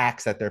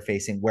attacks that they're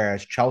facing,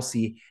 whereas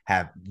Chelsea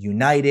have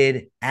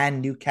United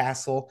and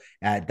Newcastle.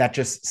 That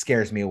just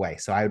scares me away.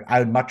 So I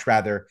would much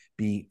rather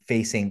be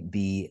facing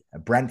the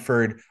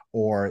Brentford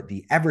or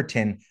the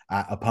Everton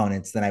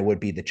opponents than I would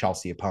be the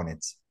Chelsea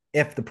opponents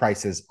if the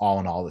price is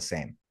all in all the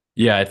same.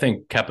 Yeah, I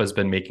think Kepa's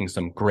been making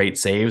some great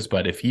saves,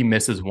 but if he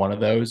misses one of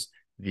those,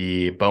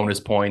 the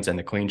bonus points and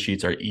the clean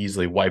sheets are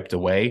easily wiped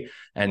away.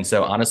 And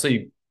so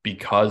honestly,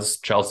 because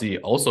Chelsea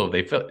also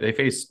they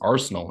face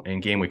Arsenal in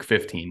game week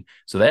 15.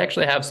 So they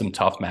actually have some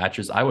tough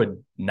matches. I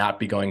would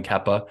not be going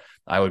Kepa.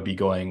 I would be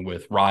going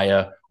with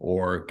Raya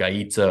or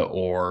Gaeta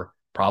or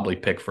probably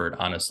Pickford,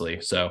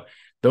 honestly. So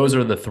those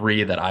are the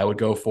 3 that I would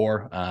go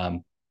for.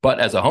 But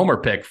as a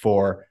homer pick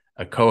for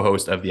a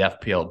co-host of the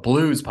FPL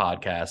Blues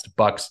podcast,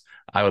 Bucks,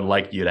 I would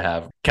like you to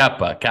have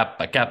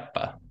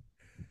Kepa.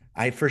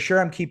 I for sure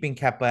am keeping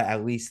Kepa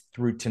at least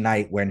through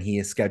tonight when he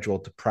is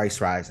scheduled to price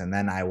rise, and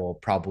then I will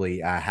probably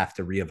have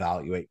to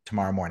reevaluate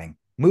tomorrow morning.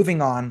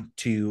 Moving on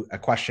to a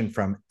question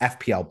from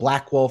FPL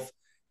Black Wolf.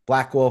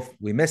 Black Wolf,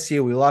 we miss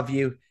you. We love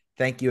you.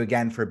 Thank you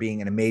again for being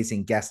an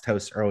amazing guest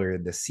host earlier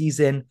this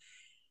season.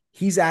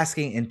 He's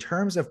asking, in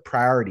terms of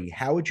priority,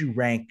 how would you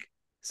rank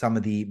some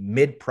of the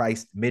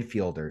mid-priced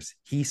midfielders?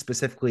 He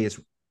specifically is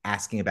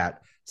asking about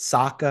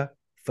Saka,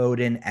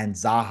 Foden, and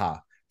Zaha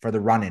for the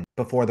run-in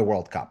before the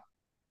World Cup.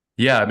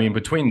 Yeah, I mean,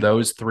 between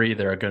those 3,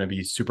 they're going to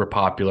be super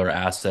popular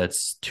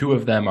assets. 2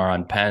 of them are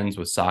on pens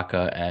with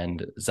Saka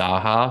and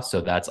Zaha.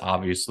 So that's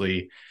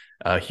obviously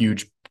a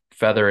huge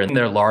feather in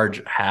their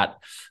large hat,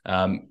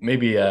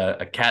 maybe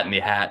a cat in the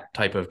hat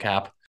type of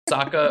cap.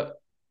 Saka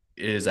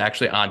is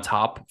actually on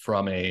top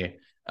from a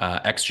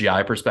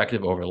XGI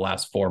perspective over the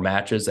last 4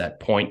 matches at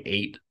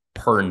 0.8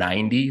 per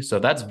 90. So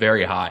that's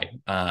very high.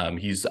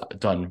 He's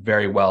done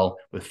very well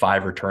with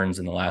 5 returns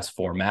in the last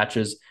 4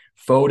 matches.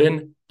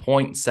 Foden,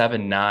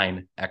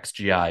 0.79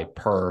 XGI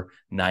per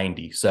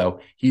 90. So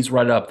he's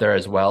right up there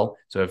as well.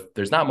 So if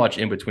there's not much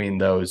in between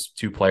those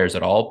 2 players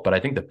at all, but I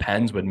think the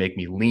pens would make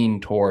me lean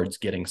towards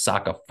getting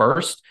Saka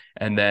first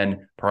and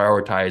then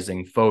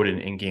prioritizing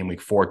Foden in game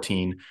week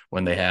 14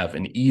 when they have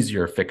an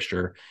easier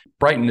fixture.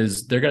 They're going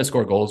to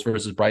score goals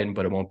versus Brighton,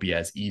 but it won't be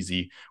as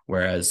easy.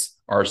 Whereas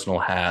Arsenal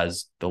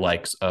has the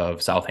likes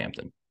of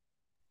Southampton.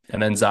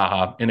 And then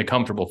Zaha in a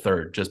comfortable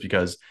third, just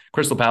because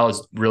Crystal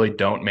Palace really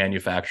don't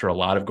manufacture a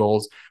lot of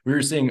goals. We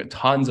were seeing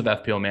tons of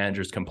FPL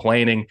managers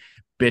complaining,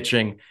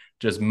 bitching,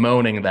 just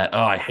moaning that,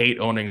 oh, I hate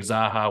owning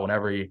Zaha.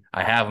 Whenever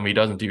I have him, he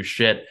doesn't do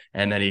shit.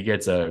 And then he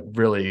gets a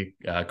really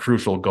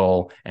crucial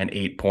goal and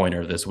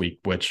 8-pointer this week,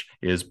 which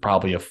is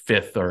probably a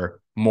 5th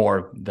or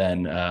more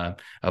than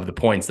of the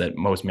points that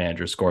most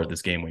managers scored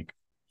this game week.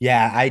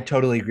 Yeah, I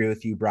totally agree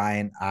with you,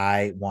 Brian.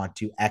 I want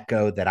to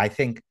echo that. I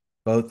think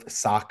both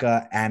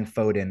Saka and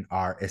Foden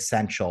are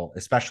essential,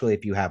 especially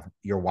if you have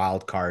your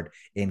wild card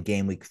in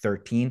game week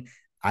 13.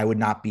 I would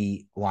not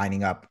be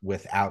lining up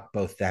without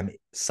both them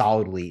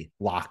solidly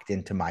locked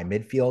into my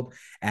midfield.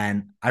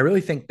 And I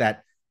really think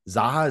that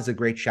Zaha is a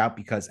great shout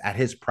because at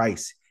his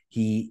price,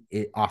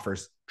 it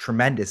offers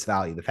tremendous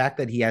value. The fact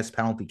that he has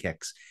penalty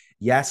kicks.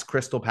 Yes,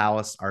 Crystal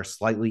Palace are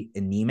slightly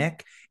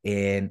anemic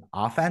in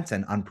offense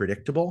and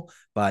unpredictable,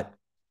 but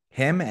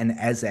him and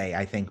Eze,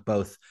 I think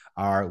both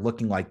are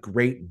looking like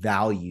great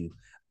value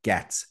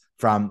gets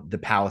from the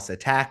Palace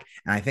attack.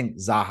 And I think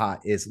Zaha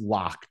is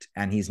locked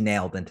and he's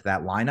nailed into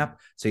that lineup.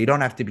 So you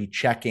don't have to be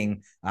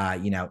checking,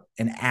 an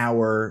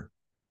hour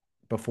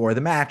before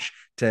the match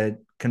to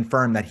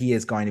confirm that he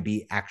is going to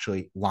be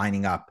actually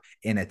lining up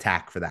in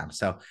attack for them.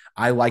 So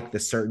I like the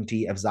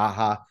certainty of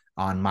Zaha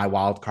on my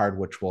wild card,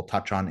 which we'll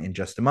touch on in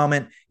just a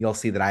moment. You'll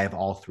see that I have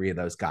all three of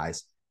those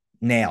guys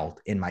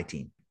nailed in my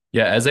team.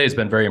 Yeah, Eze has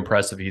been very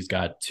impressive. He's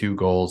got 2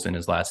 goals in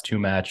his last 2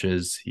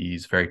 matches.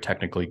 He's very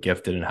technically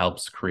gifted and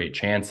helps create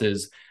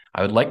chances.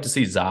 I would like to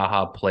see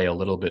Zaha play a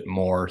little bit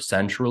more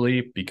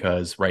centrally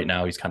because right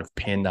now he's kind of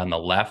pinned on the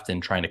left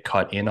and trying to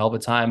cut in all the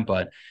time.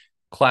 But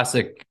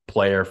classic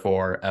player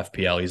for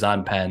FPL. He's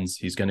on pens.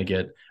 He's going to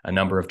get a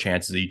number of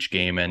chances each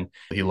game, and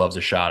he loves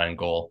a shot on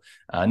goal.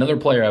 Another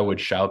player I would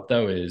shout,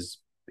 though, is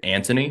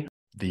Antony.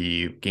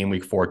 The game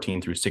week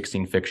 14 through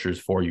 16 fixtures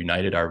for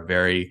United are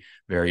very,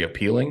 very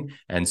appealing.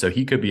 And so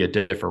he could be a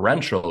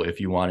differential if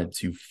you wanted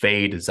to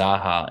fade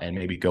Zaha and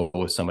maybe go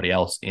with somebody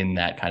else in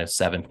that kind of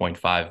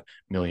 £7.5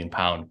 million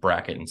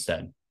bracket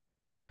instead.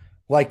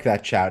 Like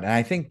that shout. And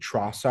I think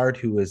Trossard,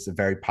 who is a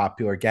very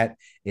popular get,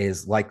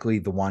 is likely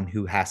the one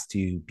who has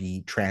to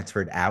be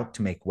transferred out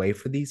to make way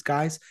for these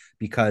guys.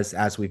 Because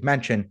as we've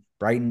mentioned,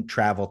 Brighton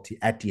travel to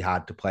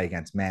Etihad to play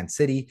against Man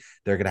City.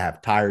 They're going to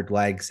have tired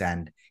legs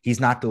and he's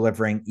not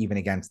delivering even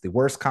against the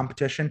worst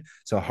competition.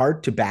 So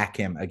hard to back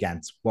him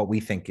against what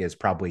we think is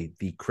probably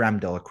the creme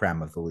de la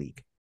creme of the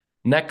league.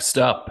 Next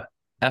up,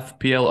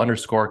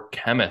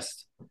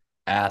 FPL_chemist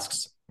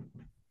asks,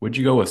 would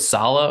you go with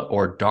Salah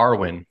or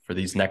Darwin for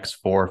these next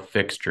 4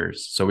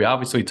 fixtures? So we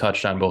obviously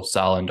touched on both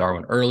Salah and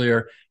Darwin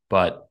earlier,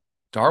 but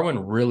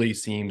Darwin really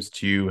seems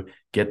to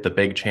get the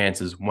big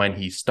chances when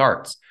he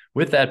starts.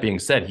 With that being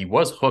said, he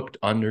was hooked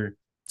under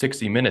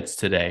 60 minutes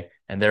today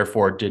and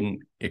therefore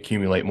didn't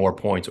accumulate more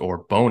points or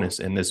bonus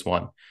in this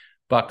one.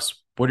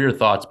 Bucks, what are your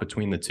thoughts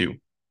between the two?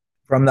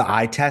 From the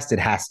eye test, it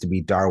has to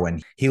be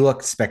Darwin. He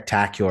looked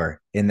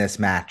spectacular in this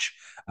match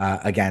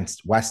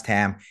against West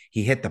Ham.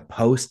 He hit the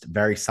post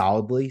very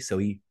solidly. So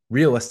he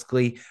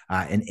realistically,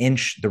 an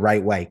inch the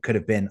right way could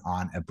have been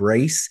on a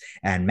brace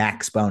and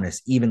max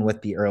bonus, even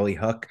with the early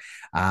hook.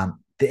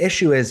 The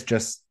issue is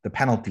just the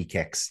penalty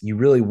kicks. You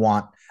really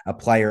want a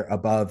player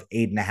above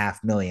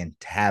 8.5 million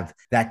to have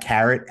that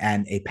carrot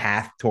and a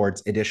path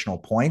towards additional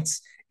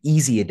points,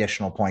 easy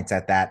additional points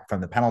at that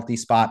from the penalty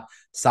spot.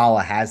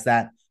 Salah has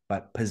that,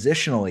 but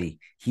positionally,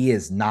 he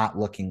is not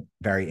looking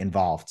very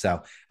involved.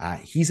 So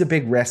he's a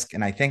big risk.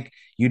 And I think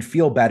you'd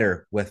feel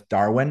better with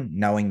Darwin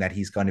knowing that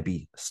he's going to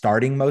be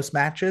starting most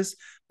matches.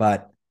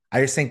 But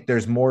I just think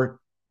there's more.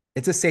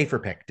 It's a safer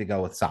pick to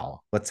go with Salah.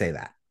 Let's say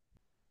that.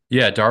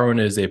 Yeah, Darwin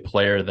is a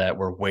player that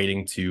we're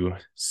waiting to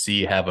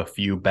see have a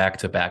few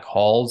back-to-back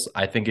hauls.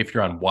 I think if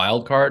you're on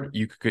wildcard,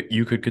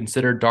 you could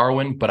consider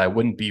Darwin, but I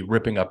wouldn't be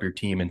ripping up your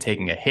team and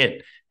taking a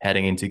hit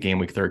heading into game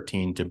week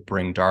 13 to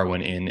bring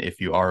Darwin in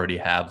if you already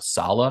have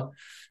Salah.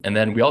 And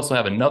then we also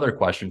have another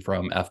question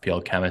from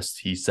FPL Chemist.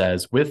 He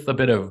says, with a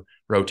bit of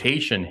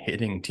rotation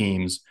hitting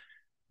teams,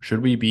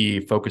 should we be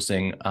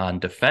focusing on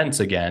defense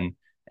again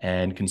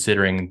and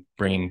considering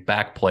bringing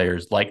back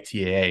players like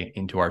TAA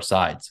into our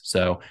sides?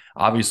 So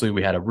obviously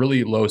we had a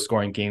really low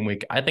scoring game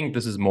week. I think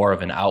this is more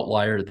of an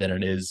outlier than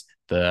it is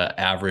the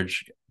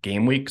average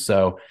game week.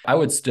 So I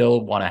would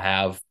still want to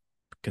have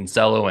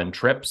Cancelo and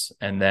Trips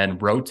and then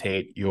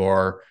rotate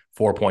your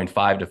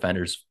 4.5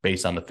 defenders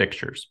based on the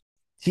fixtures.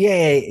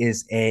 TAA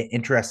is an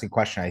interesting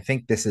question. I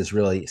think this is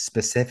really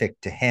specific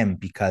to him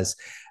because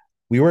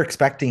we were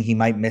expecting he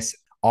might miss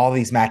all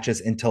these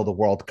matches until the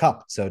World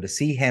Cup. So to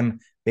see him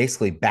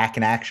basically back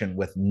in action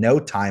with no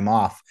time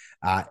off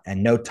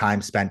and no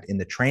time spent in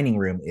the training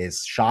room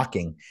is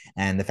shocking.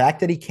 And the fact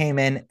that he came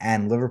in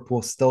and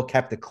Liverpool still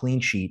kept a clean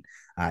sheet,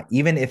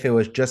 even if it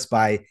was just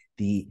by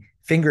the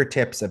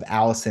fingertips of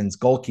Alisson's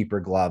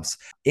goalkeeper gloves,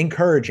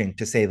 encouraging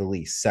to say the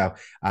least. So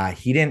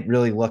he didn't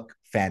really look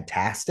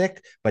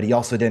fantastic, but he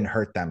also didn't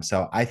hurt them.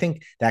 So I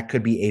think that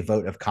could be a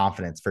vote of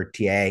confidence for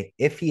TA.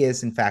 If he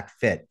is in fact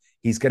fit,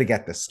 he's going to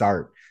get the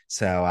start.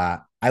 So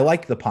I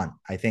like the punt.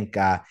 I think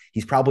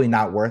he's probably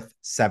not worth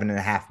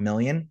 7.5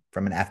 million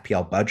from an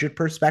FPL budget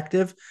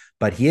perspective,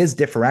 but he is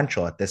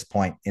differential at this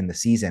point in the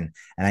season.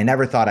 And I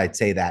never thought I'd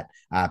say that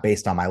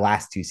based on my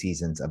last 2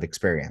 seasons of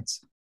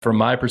experience. From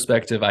my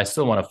perspective, I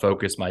still want to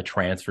focus my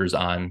transfers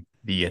on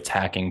the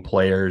attacking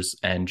players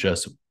and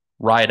just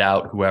ride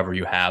out whoever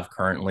you have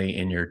currently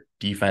in your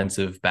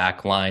defensive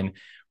back line.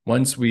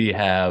 Once we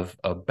have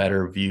a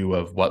better view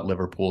of what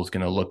Liverpool is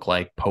going to look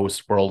like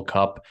post World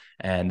Cup,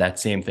 and that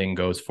same thing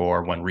goes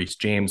for when Reece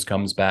James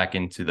comes back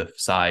into the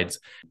sides,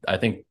 I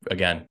think,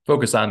 again,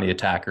 focus on the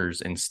attackers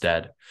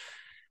instead.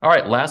 All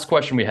right, last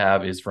question we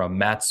have is from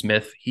Matt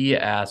Smith. He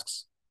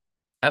asks,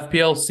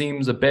 FPL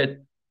seems a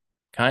bit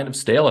kind of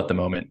stale at the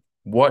moment.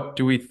 What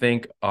do we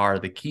think are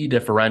the key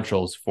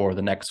differentials for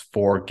the next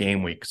 4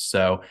 game weeks?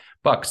 So,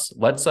 Bucks,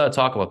 let's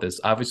talk about this.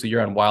 Obviously,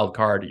 you're on wild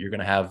card. You're going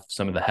to have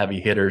some of the heavy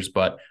hitters,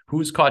 but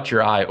who's caught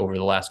your eye over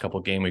the last couple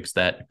of game weeks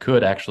that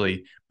could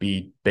actually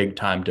be big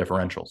time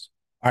differentials?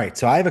 All right,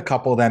 so I have a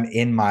couple of them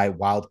in my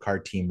wild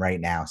card team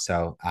right now.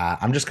 So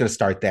I'm just going to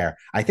start there.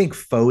 I think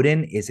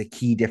Foden is a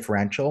key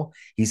differential.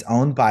 He's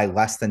owned by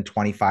less than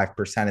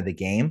 25% of the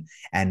game,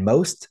 and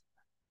most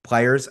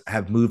players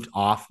have moved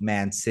off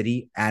Man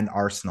City and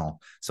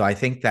Arsenal. So I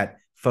think that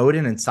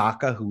Foden and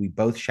Saka, who we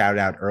both shouted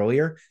out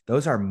earlier,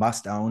 those are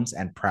must owns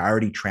and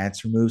priority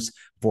transfer moves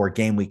for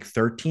game week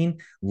 13,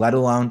 let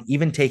alone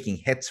even taking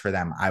hits for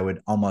them. I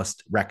would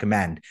almost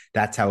recommend.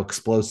 That's how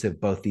explosive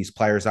both these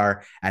players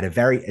are at a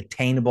very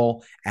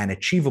attainable and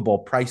achievable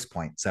price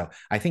point. So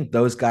I think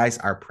those guys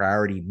are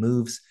priority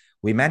moves.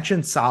 We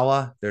mentioned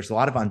Salah. There's a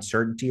lot of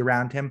uncertainty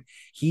around him.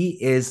 He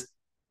is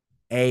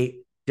a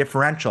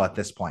differential at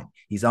this point.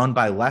 He's owned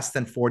by less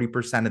than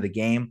 40% of the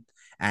game,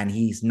 and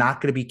he's not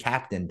going to be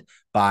captained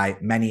by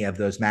many of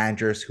those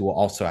managers who will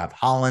also have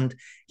Haaland.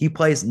 He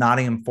plays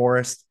Nottingham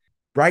Forest.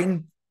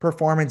 Brighton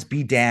performance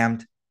be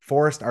damned.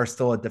 Forest are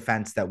still a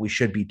defense that we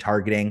should be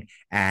targeting.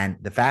 And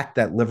the fact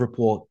that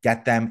Liverpool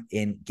get them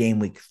in game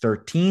week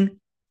 13,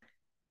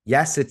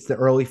 yes, it's the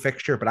early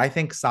fixture, but I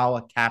think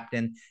Salah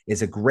captain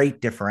is a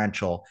great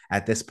differential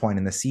at this point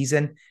in the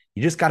season.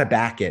 You just got to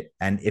back it.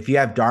 And if you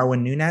have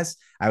Darwin Nunez,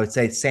 I would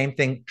say same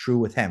thing true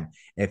with him.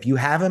 If you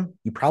have him,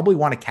 you probably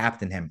want to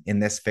captain him in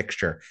this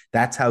fixture.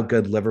 That's how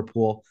good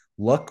Liverpool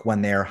look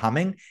when they're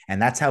humming.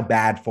 And that's how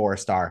bad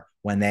Forest are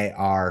when they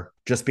are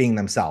just being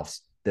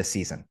themselves this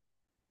season.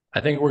 I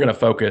think we're going to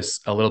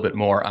focus a little bit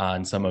more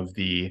on some of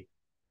the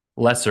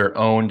lesser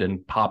owned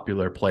and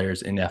popular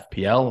players in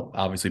FPL.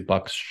 Obviously,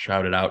 Bucks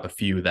shouted out a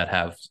few that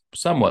have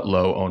somewhat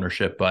low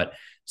ownership, but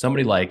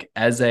somebody like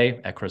Eze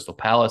at Crystal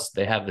Palace,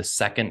 they have the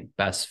second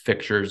best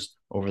fixtures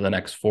over the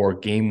next 4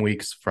 game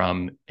weeks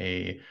from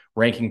a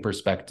ranking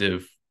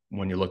perspective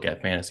when you look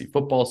at Fantasy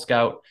Football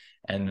Scout.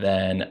 And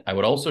then I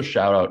would also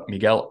shout out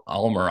Miguel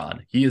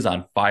Almiron. He is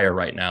on fire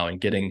right now and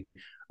getting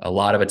a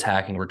lot of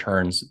attacking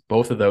returns.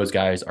 Both of those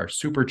guys are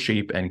super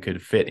cheap and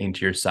could fit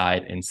into your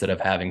side instead of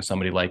having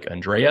somebody like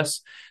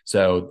Andreas.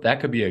 So that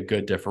could be a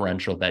good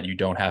differential that you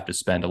don't have to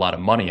spend a lot of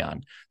money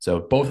on. So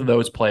both of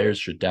those players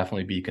should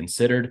definitely be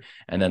considered.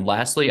 And then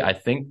lastly, I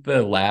think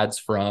the lads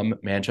from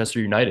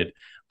Manchester United,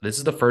 this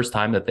is the first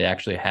time that they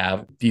actually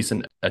have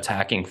decent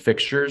attacking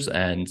fixtures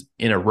and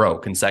in a row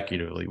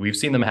consecutively. We've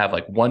seen them have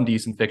like one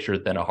decent fixture,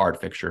 then a hard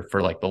fixture for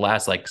like the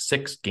last like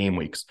 6 game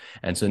weeks.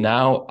 And so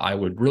now I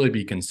would really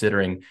be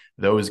considering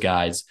those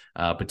guys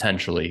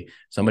potentially.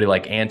 Somebody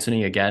like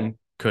Antony, again,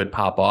 could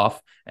pop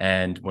off.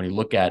 And when you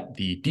look at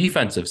the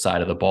defensive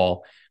side of the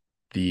ball,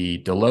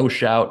 the Delow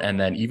shout, and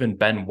then even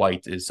Ben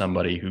White is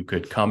somebody who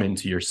could come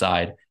into your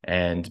side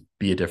and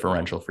be a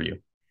differential for you.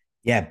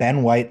 Yeah,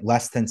 Ben White,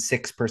 less than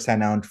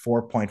 6% owned,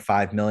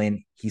 4.5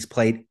 million. He's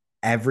played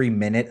every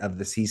minute of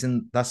the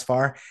season thus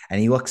far, and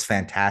he looks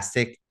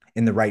fantastic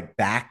in the right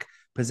back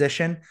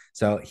position.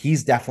 So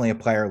he's definitely a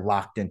player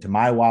locked into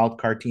my wild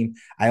card team.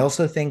 I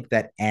also think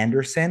that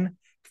Anderson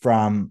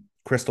from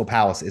Crystal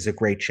Palace is a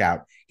great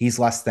shout. He's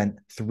less than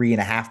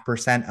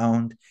 3.5%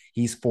 owned.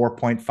 He's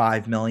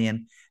 4.5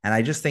 million. And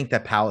I just think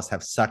that Palace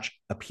have such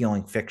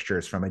appealing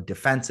fixtures from a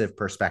defensive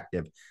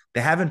perspective.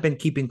 They haven't been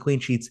keeping clean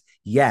sheets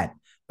yet,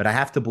 but I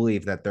have to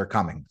believe that they're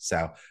coming.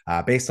 So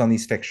based on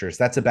these fixtures,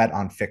 that's a bet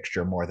on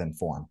fixture more than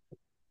form.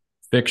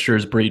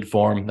 Fixtures breed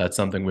form. That's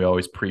something we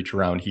always preach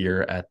around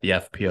here at the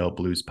FPL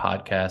Blues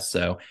podcast.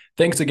 So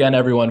thanks again,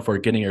 everyone, for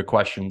getting your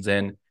questions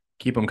in.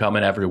 Keep them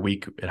coming every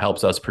week. It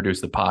helps us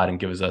produce the pod and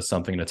gives us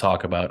something to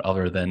talk about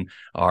other than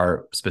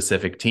our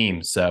specific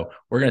teams. So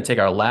we're going to take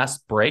our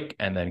last break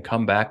and then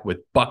come back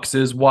with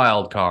Bucks's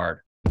wild card.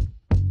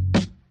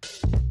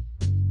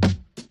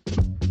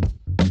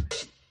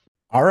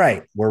 All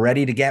right, we're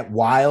ready to get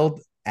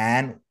wild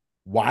and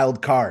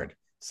wild card.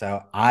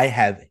 So I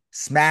have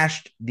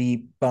smashed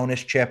the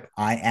bonus chip.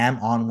 I am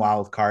on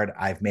wild card.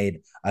 I've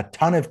made a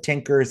ton of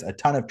tinkers, a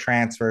ton of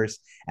transfers,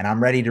 and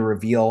I'm ready to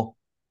reveal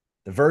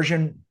the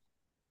version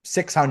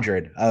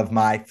 600 of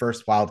my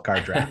first wild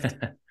card draft.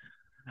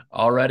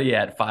 Already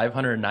at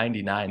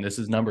 599. This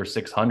is number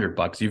 600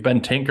 bucks. You've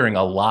been tinkering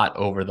a lot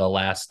over the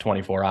last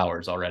 24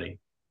 hours already.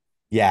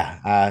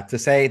 Yeah, to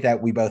say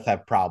that we both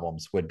have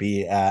problems would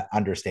be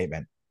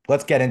understatement.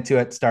 Let's get into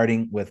it,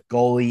 starting with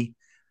goalie.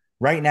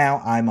 Right now,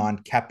 I'm on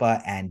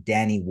Kepa and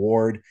Danny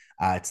Ward.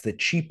 It's the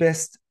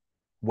cheapest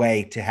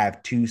way to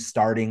have 2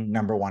 starting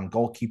number 1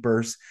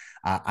 goalkeepers.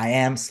 I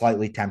am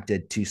slightly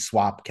tempted to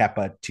swap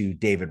Kepa to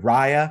David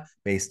Raya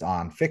based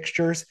on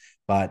fixtures,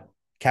 but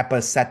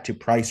Kepa's set to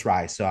price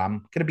rise. So I'm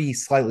going to be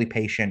slightly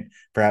patient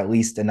for at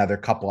least another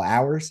couple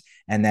hours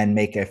and then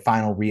make a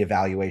final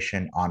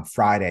reevaluation on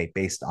Friday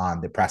based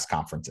on the press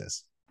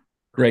conferences.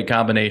 Great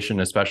combination,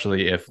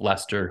 especially if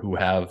Leicester, who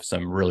have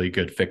some really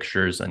good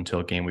fixtures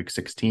until game week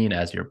 16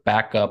 as your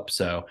backup.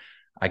 So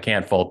I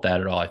can't fault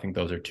that at all. I think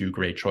those are two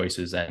great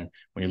choices. And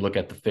when you look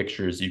at the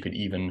fixtures, you could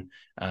even,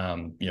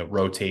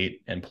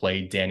 rotate and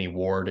play Danny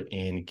Ward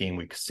in game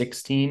week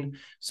 16.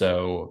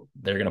 So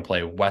they're going to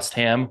play West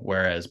Ham,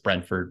 whereas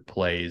Brentford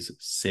plays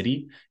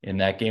City in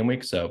that game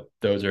week. So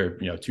those are,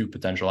 two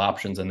potential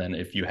options. And then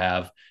if you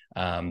have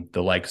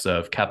the likes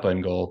of Kepa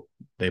and goal,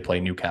 they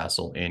play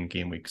Newcastle in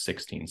game week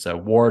 16. So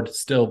Ward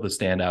still the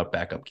standout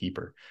backup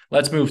keeper.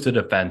 Let's move to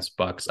defense,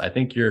 Bucks. I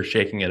think you're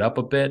shaking it up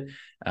a bit.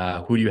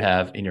 Who do you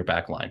have in your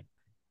back line?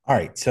 All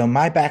right. So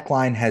my back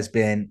line has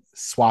been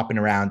swapping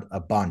around a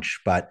bunch,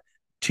 but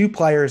two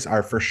players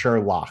are for sure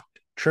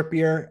locked.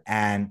 Trippier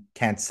and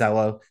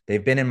Cancelo.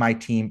 They've been in my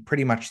team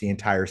pretty much the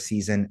entire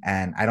season,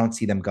 and I don't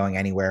see them going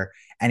anywhere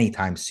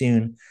anytime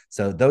soon.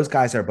 So those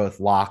guys are both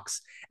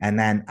locks. And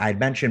then I'd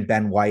mentioned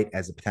Ben White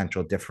as a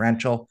potential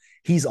differential.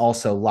 He's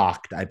also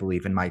locked, I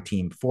believe, in my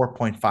team.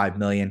 4.5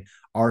 million.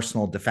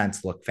 Arsenal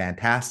defense look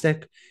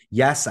fantastic.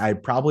 Yes,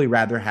 I'd probably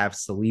rather have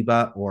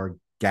Saliba or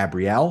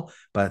Gabriel,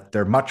 but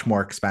they're much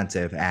more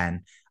expensive.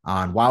 And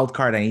on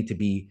wildcard, I need to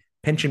be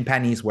pinching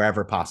pennies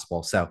wherever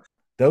possible. So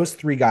those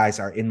three guys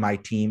are in my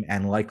team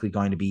and likely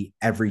going to be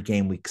every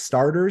game week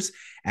starters,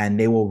 and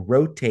they will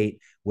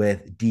rotate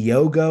with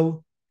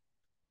Diogo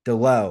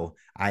Dalot.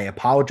 I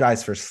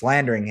apologize for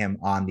slandering him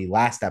on the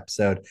last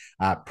episode,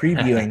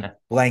 previewing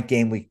blank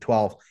game week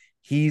 12.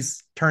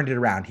 He's turned it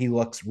around. He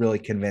looks really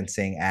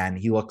convincing, and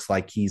he looks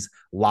like he's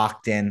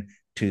locked in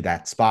to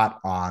that spot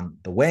on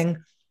the wing.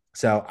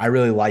 So I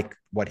really like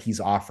what he's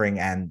offering,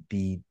 and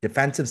the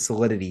defensive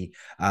solidity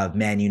of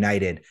Man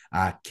United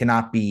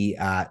cannot be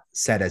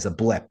said as a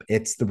blip.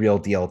 It's the real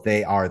deal.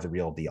 They are the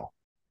real deal.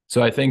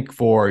 So I think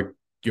for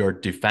your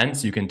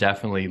defense, you can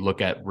definitely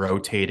look at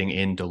rotating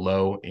in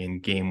Dalot in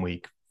game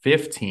week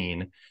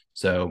 15.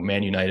 So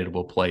Man United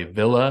will play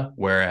Villa,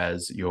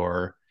 whereas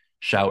your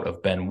shout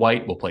of Ben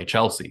White will play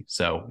Chelsea.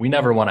 So we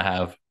never want to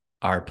have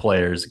our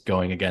players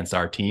going against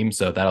our team.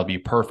 So that'll be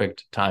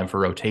perfect time for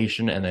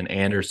rotation. And then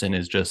Anderson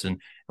is just a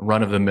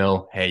run of the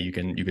mill. Hey, you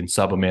can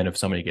sub him in if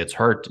somebody gets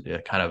hurt.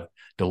 It kind of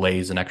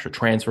delays an extra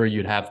transfer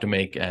you'd have to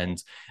make.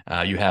 And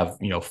you have,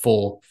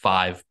 full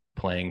five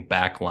playing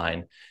back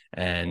line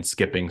and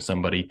skipping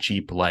somebody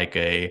cheap like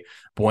a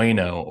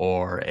Bueno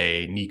or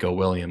a Nico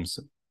Williams.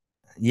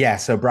 Yeah,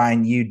 so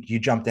Brian, you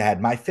jumped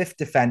ahead. My fifth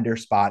defender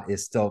spot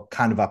is still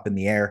kind of up in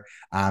the air.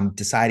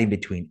 Deciding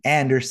between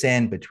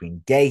Anderson,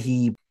 between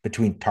Gahey,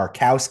 between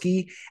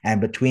Tarkowski,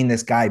 and between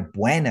this guy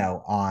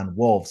Bueno on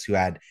Wolves, who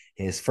had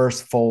his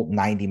first full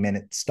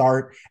 90-minute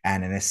start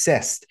and an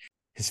assist.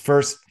 His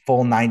first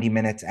full 90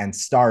 minutes and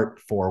start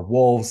for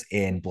Wolves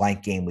in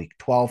blank game week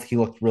 12. He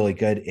looked really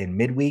good in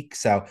midweek.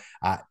 So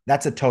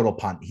that's a total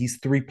punt. He's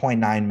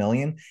 3.9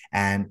 million.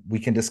 And we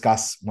can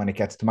discuss when it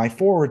gets to my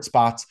forward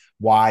spots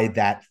why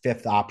that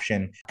fifth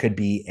option could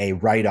be a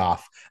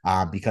write-off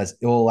because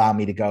it will allow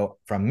me to go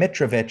from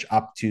Mitrovic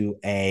up to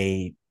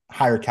a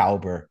higher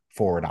caliber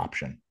forward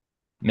option.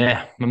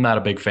 Nah, I'm not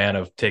a big fan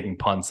of taking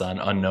punts on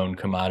unknown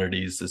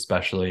commodities,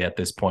 especially at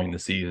this point in the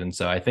season.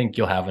 So I think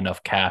you'll have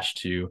enough cash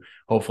to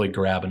hopefully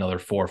grab another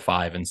 4 or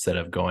 5 instead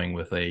of going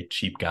with a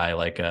cheap guy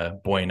like a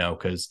Bueno,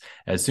 because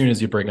as soon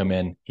as you bring him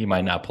in, he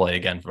might not play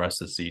again for the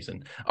rest of the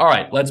season. All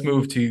right, let's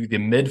move to the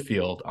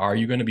midfield. Are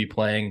you going to be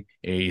playing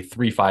a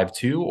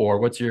 3-5-2, or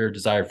what's your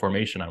desired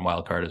formation on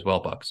wildcard as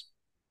well, Bucks?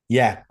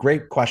 Yeah,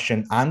 great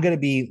question. I'm going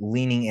to be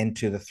leaning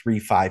into the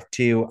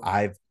 3-5-2.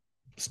 I've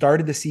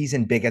started the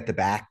season big at the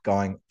back,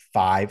 going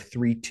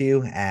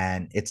 5-3-2,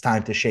 and it's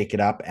time to shake it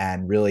up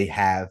and really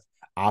have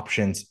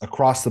options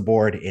across the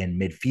board in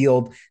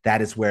midfield.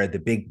 That is where the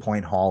big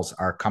point hauls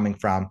are coming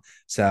from.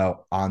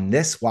 So on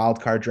this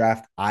wildcard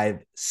draft,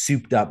 I've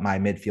souped up my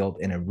midfield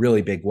in a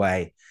really big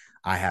way.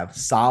 I have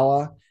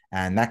Salah,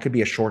 and that could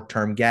be a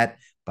short-term get,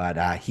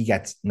 but he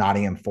gets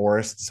Nottingham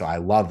Forest, so I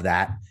love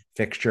that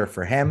fixture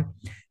for him.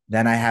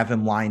 Then I have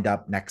him lined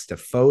up next to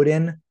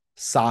Foden,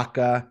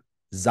 Saka,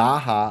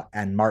 Zaha,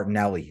 and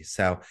Martinelli.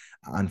 So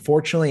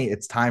unfortunately,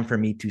 it's time for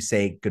me to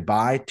say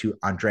goodbye to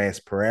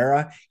Andreas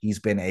Pereira. He's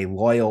been a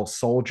loyal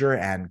soldier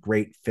and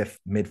great fifth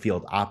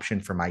midfield option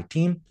for my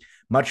team.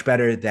 Much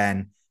better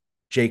than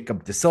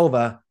Jacob De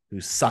Silva,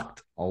 who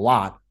sucked a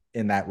lot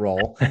in that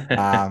role.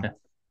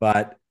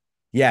 But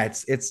yeah,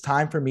 it's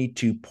time for me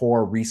to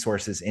pour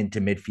resources into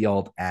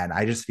midfield. And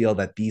I just feel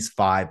that these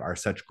five are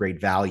such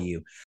great value.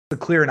 It's a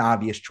clear and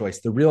obvious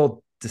choice. The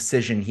real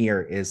decision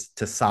here is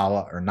to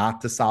Salah or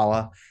not to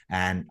Salah.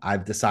 And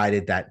I've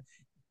decided that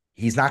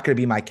he's not going to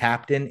be my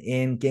captain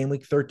in game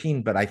week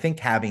 13, but I think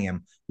having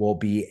him will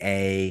be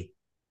a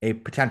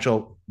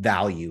potential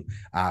value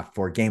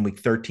for game week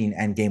 13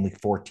 and game week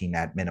 14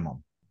 at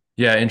minimum.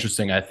 Yeah,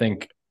 interesting. I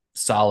think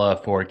Salah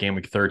for game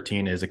week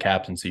 13 is a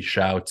captaincy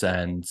shout.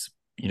 And,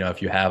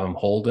 if you have him,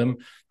 hold him.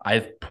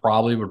 I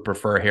probably would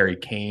prefer Harry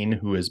Kane,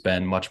 who has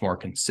been much more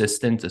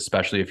consistent,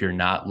 especially if you're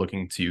not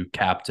looking to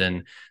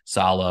captain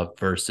Salah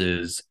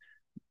versus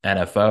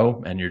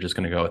NFO and you're just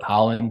going to go with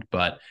Haaland.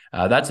 But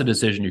that's a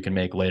decision you can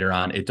make later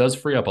on. It does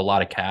free up a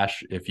lot of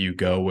cash if you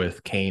go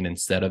with Kane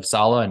instead of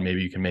Salah, and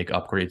maybe you can make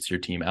upgrades to your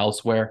team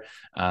elsewhere.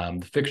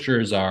 The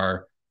fixtures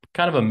are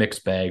kind of a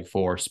mixed bag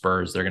for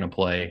Spurs. They're going to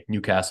play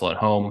Newcastle at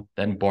home,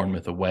 then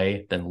Bournemouth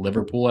away, then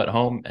Liverpool at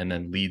home, and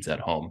then Leeds at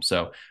home.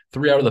 So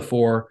 3 out of the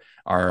 4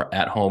 are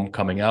at home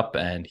coming up,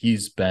 and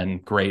he's been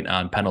great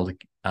on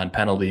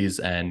penalties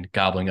and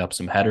gobbling up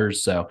some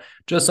headers. So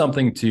just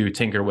something to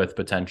tinker with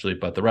potentially,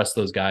 but the rest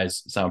of those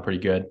guys sound pretty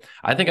good.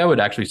 I think I would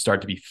actually start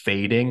to be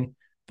fading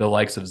the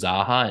likes of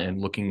Zaha and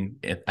looking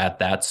at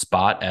that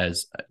spot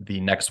as the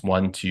next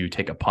one to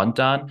take a punt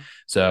on.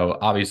 So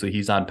obviously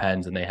he's on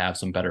pens and they have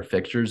some better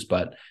fixtures,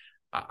 but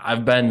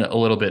I've been a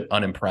little bit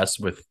unimpressed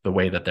with the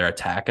way that their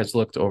attack has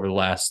looked over the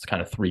last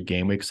kind of 3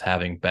 game weeks,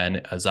 having been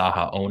a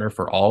Zaha owner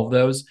for all of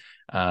those.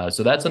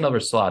 So that's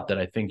another slot that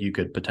I think you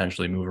could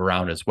potentially move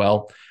around as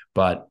well.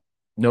 But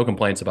no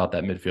complaints about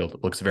that midfield.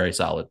 It looks very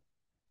solid.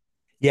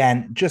 Yeah,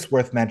 and just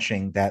worth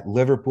mentioning that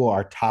Liverpool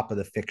are top of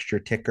the fixture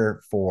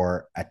ticker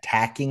for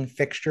attacking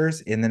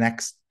fixtures in the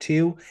next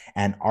 2,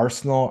 and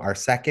Arsenal are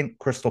second,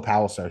 Crystal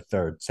Palace are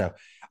third. So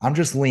I'm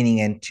just leaning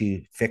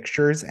into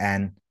fixtures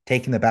and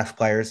taking the best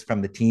players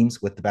from the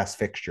teams with the best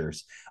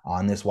fixtures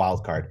on this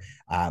wild card.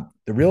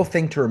 The real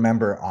thing to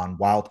remember on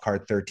wild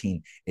card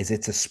 13 is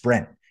it's a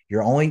sprint.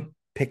 You're only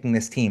picking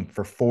this team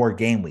for 4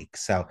 game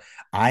weeks. So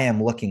I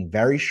am looking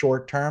very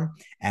short term,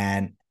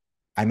 and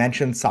I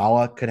mentioned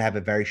Salah could have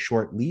a very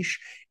short leash.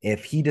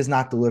 If he does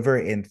not deliver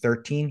in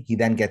 13, he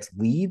then gets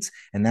Leeds,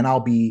 and then I'll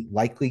be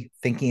likely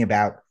thinking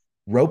about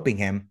roping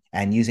him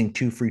and using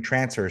 2 free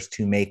transfers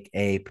to make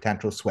a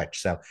potential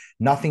switch. So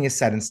nothing is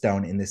set in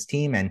stone in this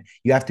team, and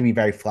you have to be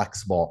very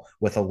flexible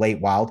with a late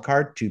wild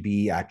card to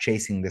be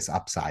chasing this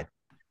upside.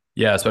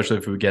 Yeah, especially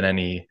if we get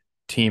any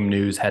team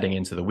news heading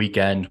into the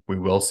weekend. We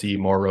will see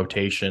more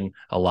rotation.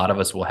 A lot of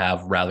us will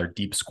have rather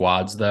deep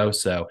squads, though,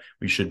 so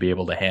we should be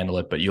able to handle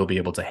it, but you'll be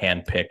able to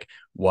handpick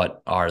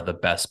what are the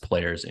best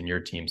players in your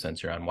team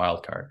since you're on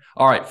wildcard.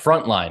 All right,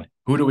 front line.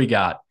 Who do we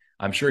got?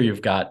 I'm sure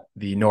you've got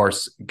the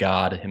Norse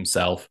god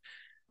himself.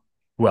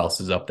 Who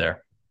else is up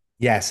there?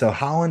 Yeah, so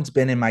Holland's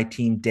been in my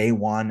team day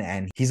one,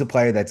 and he's a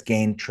player that's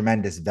gained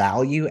tremendous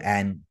value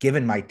and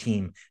given my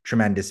team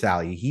tremendous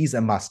value. He's a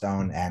must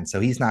own, and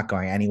so he's not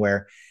going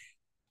anywhere.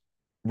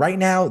 Right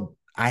now,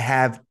 I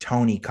have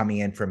Tony coming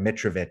in for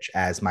Mitrovic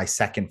as my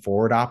second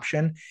forward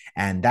option.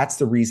 And that's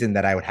the reason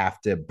that I would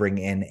have to bring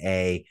in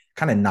a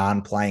kind of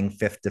non playing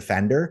fifth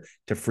defender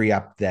to free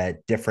up the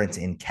difference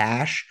in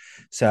cash.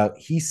 So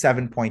he's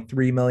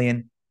 7.3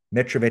 million.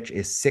 Mitrovic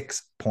is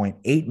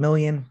 6.8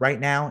 million right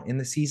now in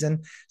the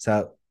season.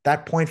 So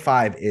that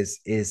 0.5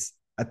 is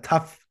a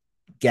tough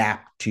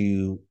gap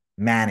to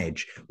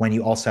manage when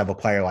you also have a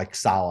player like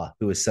Salah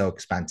who is so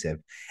expensive.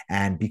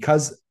 And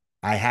because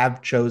I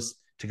have chose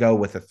to go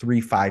with a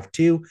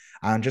 3-5-2.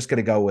 I'm just going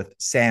to go with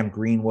Sam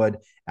Greenwood,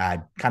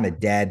 kind of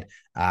dead,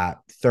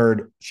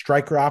 third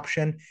striker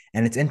option.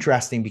 And it's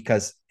interesting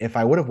because if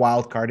I would have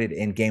wildcarded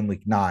in game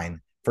week 9,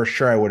 for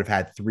sure I would have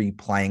had 3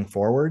 playing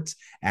forwards.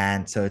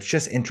 And so it's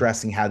just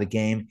interesting how the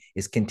game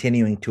is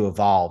continuing to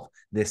evolve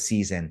this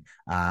season,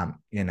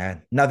 in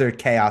another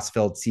chaos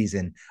filled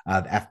season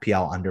of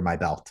FPL under my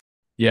belt.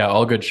 Yeah,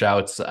 all good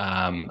shouts.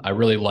 I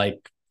really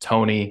like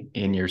Tony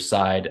in your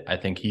side. I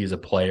think he's a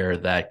player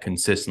that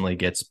consistently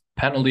gets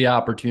penalty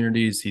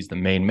opportunities. He's the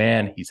main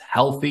man. He's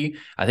healthy.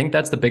 I think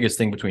that's the biggest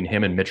thing between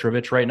him and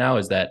Mitrovic right now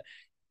is that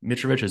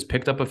Mitrovic has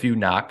picked up a few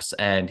knocks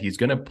and he's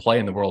going to play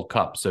in the World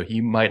Cup. So he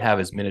might have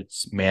his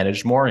minutes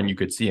managed more, and you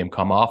could see him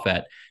come off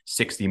at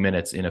 60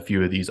 minutes in a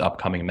few of these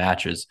upcoming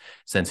matches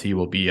since he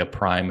will be a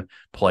prime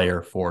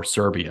player for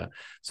Serbia.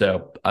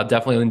 So I'll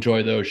definitely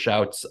enjoy those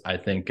shouts. I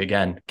think,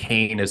 again,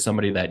 Kane is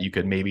somebody that you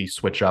could maybe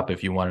switch up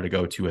if you wanted to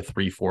go to a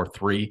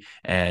 3-4-3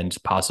 and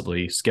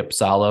possibly skip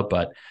Salah,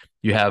 but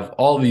you have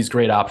all of these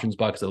great options,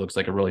 Bucks. It looks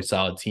like a really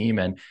solid team.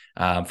 And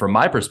from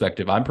my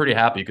perspective, I'm pretty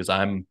happy because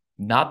I'm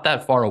not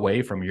that far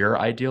away from your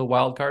ideal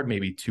wild card,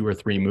 maybe 2 or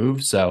 3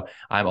 moves. So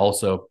I'm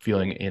also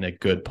feeling in a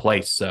good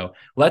place. So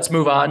let's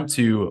move on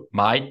to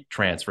my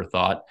transfer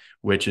thought,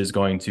 which is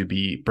going to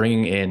be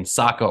bringing in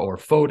Saka or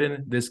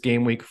Foden this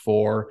game week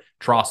for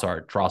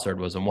Trossard. Trossard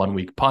was a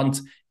 1-week punt.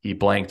 He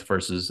blanked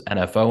versus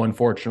NFO,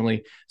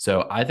 unfortunately.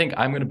 So I think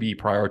I'm going to be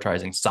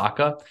prioritizing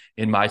Saka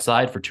in my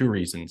side for 2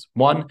 reasons.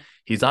 One,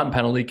 he's on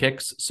penalty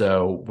kicks.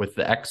 So with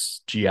the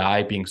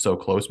XGI being so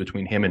close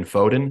between him and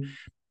Foden,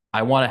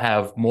 I want to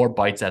have more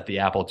bites at the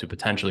apple to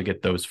potentially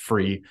get those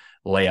free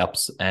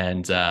layups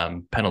and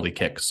penalty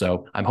kicks.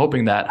 So I'm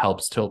hoping that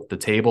helps tilt the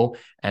table.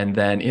 And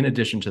then in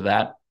addition to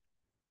that,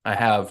 I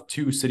have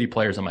 2 City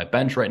players on my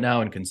bench right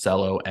now in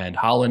Cancelo and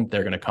Haaland.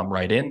 They're going to come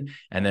right in.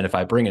 And then if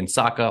I bring in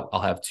Saka,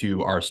 I'll have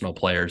 2 Arsenal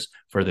players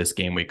for this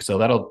game week. So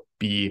that'll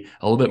be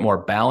a little bit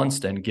more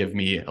balanced and give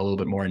me a little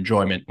bit more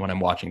enjoyment when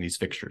I'm watching these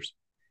fixtures.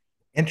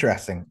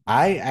 Interesting.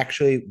 I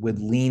actually would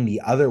lean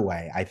the other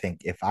way. I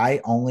think if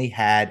I only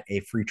had a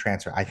free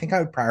transfer, I think I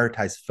would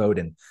prioritize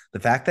Foden. The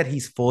fact that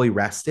he's fully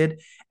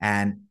rested,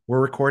 and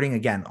we're recording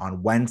again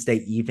on Wednesday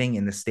evening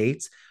in the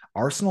States.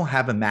 Arsenal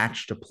have a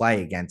match to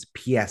play against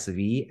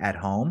PSV at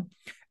home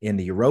in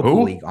the Europa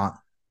Who? League.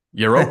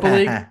 Europa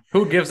League?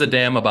 Who gives a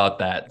damn about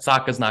that?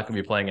 Saka's not going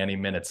to be playing any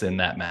minutes in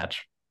that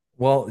match.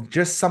 Well,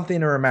 just something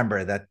to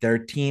remember that their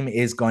team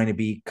is going to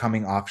be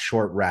coming off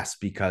short rest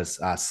because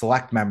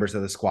select members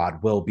of the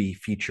squad will be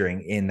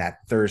featuring in that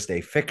Thursday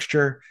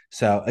fixture.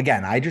 So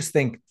again, I just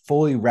think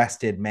fully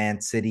rested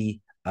Man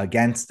City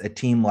against a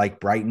team like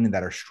Brighton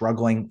that are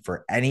struggling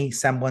for any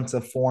semblance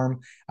of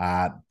form,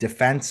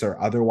 defense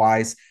or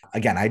otherwise.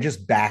 Again, I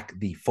just back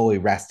the fully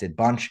rested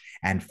bunch,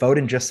 and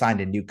Foden just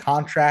signed a new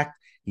contract.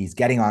 He's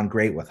getting on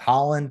great with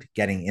Haaland,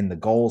 getting in the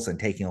goals and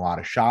taking a lot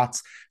of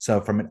shots.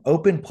 So from an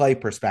open play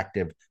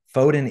perspective,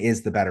 Foden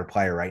is the better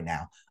player right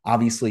now.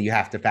 Obviously, you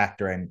have to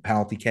factor in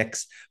penalty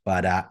kicks,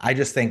 but I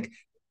just think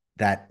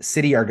that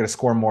City are going to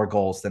score more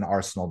goals than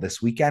Arsenal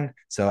this weekend.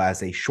 So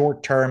as a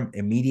short-term,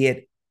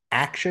 immediate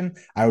action,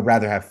 I would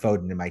rather have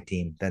Foden in my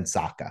team than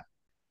Saka.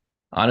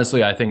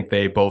 Honestly, I think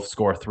they both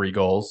score 3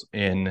 goals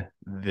in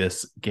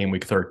this game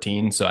week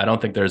 13. So I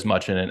don't think there's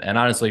much in it. And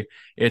honestly,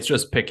 it's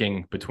just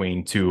picking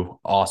between 2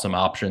 awesome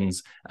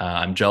options.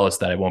 I'm jealous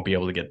that I won't be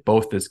able to get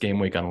both this game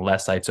week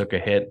unless I took a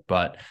hit.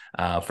 But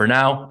for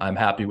now, I'm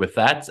happy with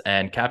that.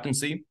 And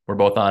captaincy, we're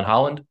both on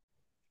Haaland.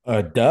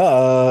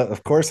 Duh.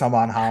 Of course, I'm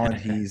on Haaland.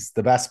 He's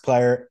the best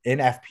player in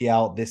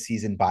FPL this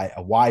season by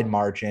a wide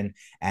margin.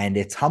 And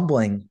it's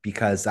humbling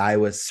because I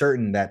was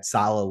certain that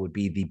Salah would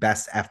be the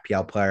best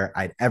FPL player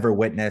I'd ever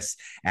witness.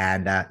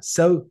 And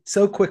so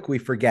quick we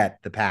forget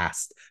the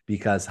past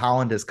because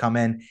Haaland has come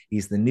in.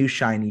 He's the new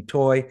shiny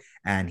toy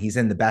and he's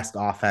in the best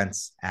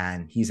offense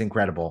and he's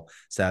incredible.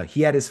 So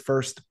he had his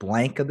first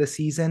blank of the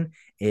season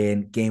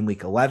in game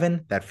week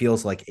 11. That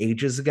feels like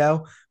ages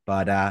ago,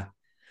 but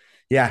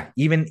yeah,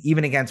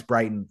 even against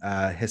Brighton,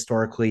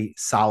 historically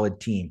solid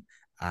team.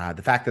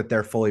 The fact that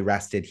they're fully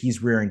rested,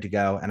 he's rearing to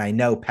go. And I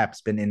know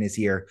Pep's been in his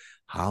ear.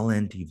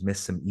 Haaland, you've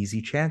missed some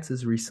easy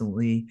chances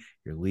recently.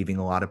 You're leaving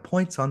a lot of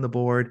points on the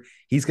board.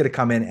 He's going to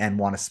come in and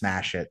want to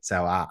smash it.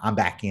 So I'm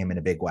backing him in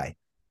a big way.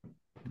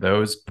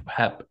 Those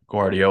Pep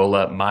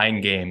Guardiola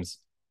mind games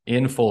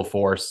in full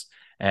force.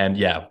 And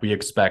yeah, we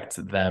expect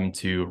them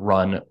to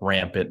run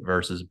rampant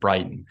versus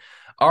Brighton.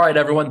 All right,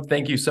 everyone.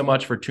 Thank you so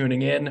much for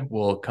tuning in.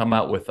 We'll come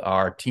out with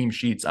our team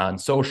sheets on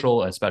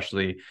social,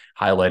 especially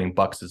highlighting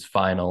Bucks'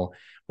 final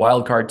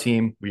wildcard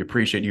team. We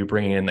appreciate you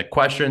bringing in the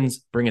questions,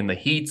 bringing the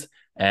heat,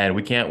 and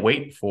we can't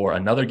wait for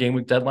another game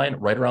week deadline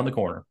right around the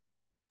corner.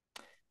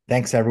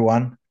 Thanks,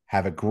 everyone.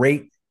 Have a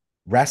great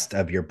rest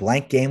of your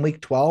blank game week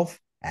 12,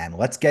 and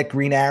let's get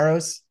green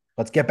arrows.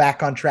 Let's get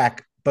back on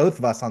track, both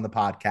of us on the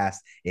podcast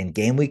in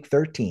game week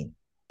 13.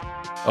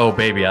 Oh,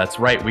 baby, that's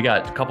right. We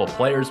got a couple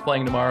players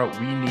playing tomorrow.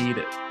 We need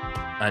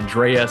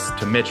Andreas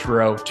to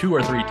Mitchell 2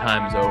 or 3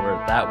 times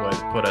over. That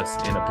would put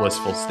us in a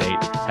blissful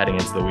state heading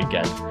into the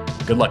weekend.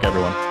 Good luck,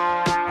 everyone.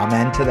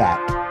 Amen to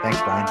that.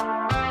 Thanks, Brian.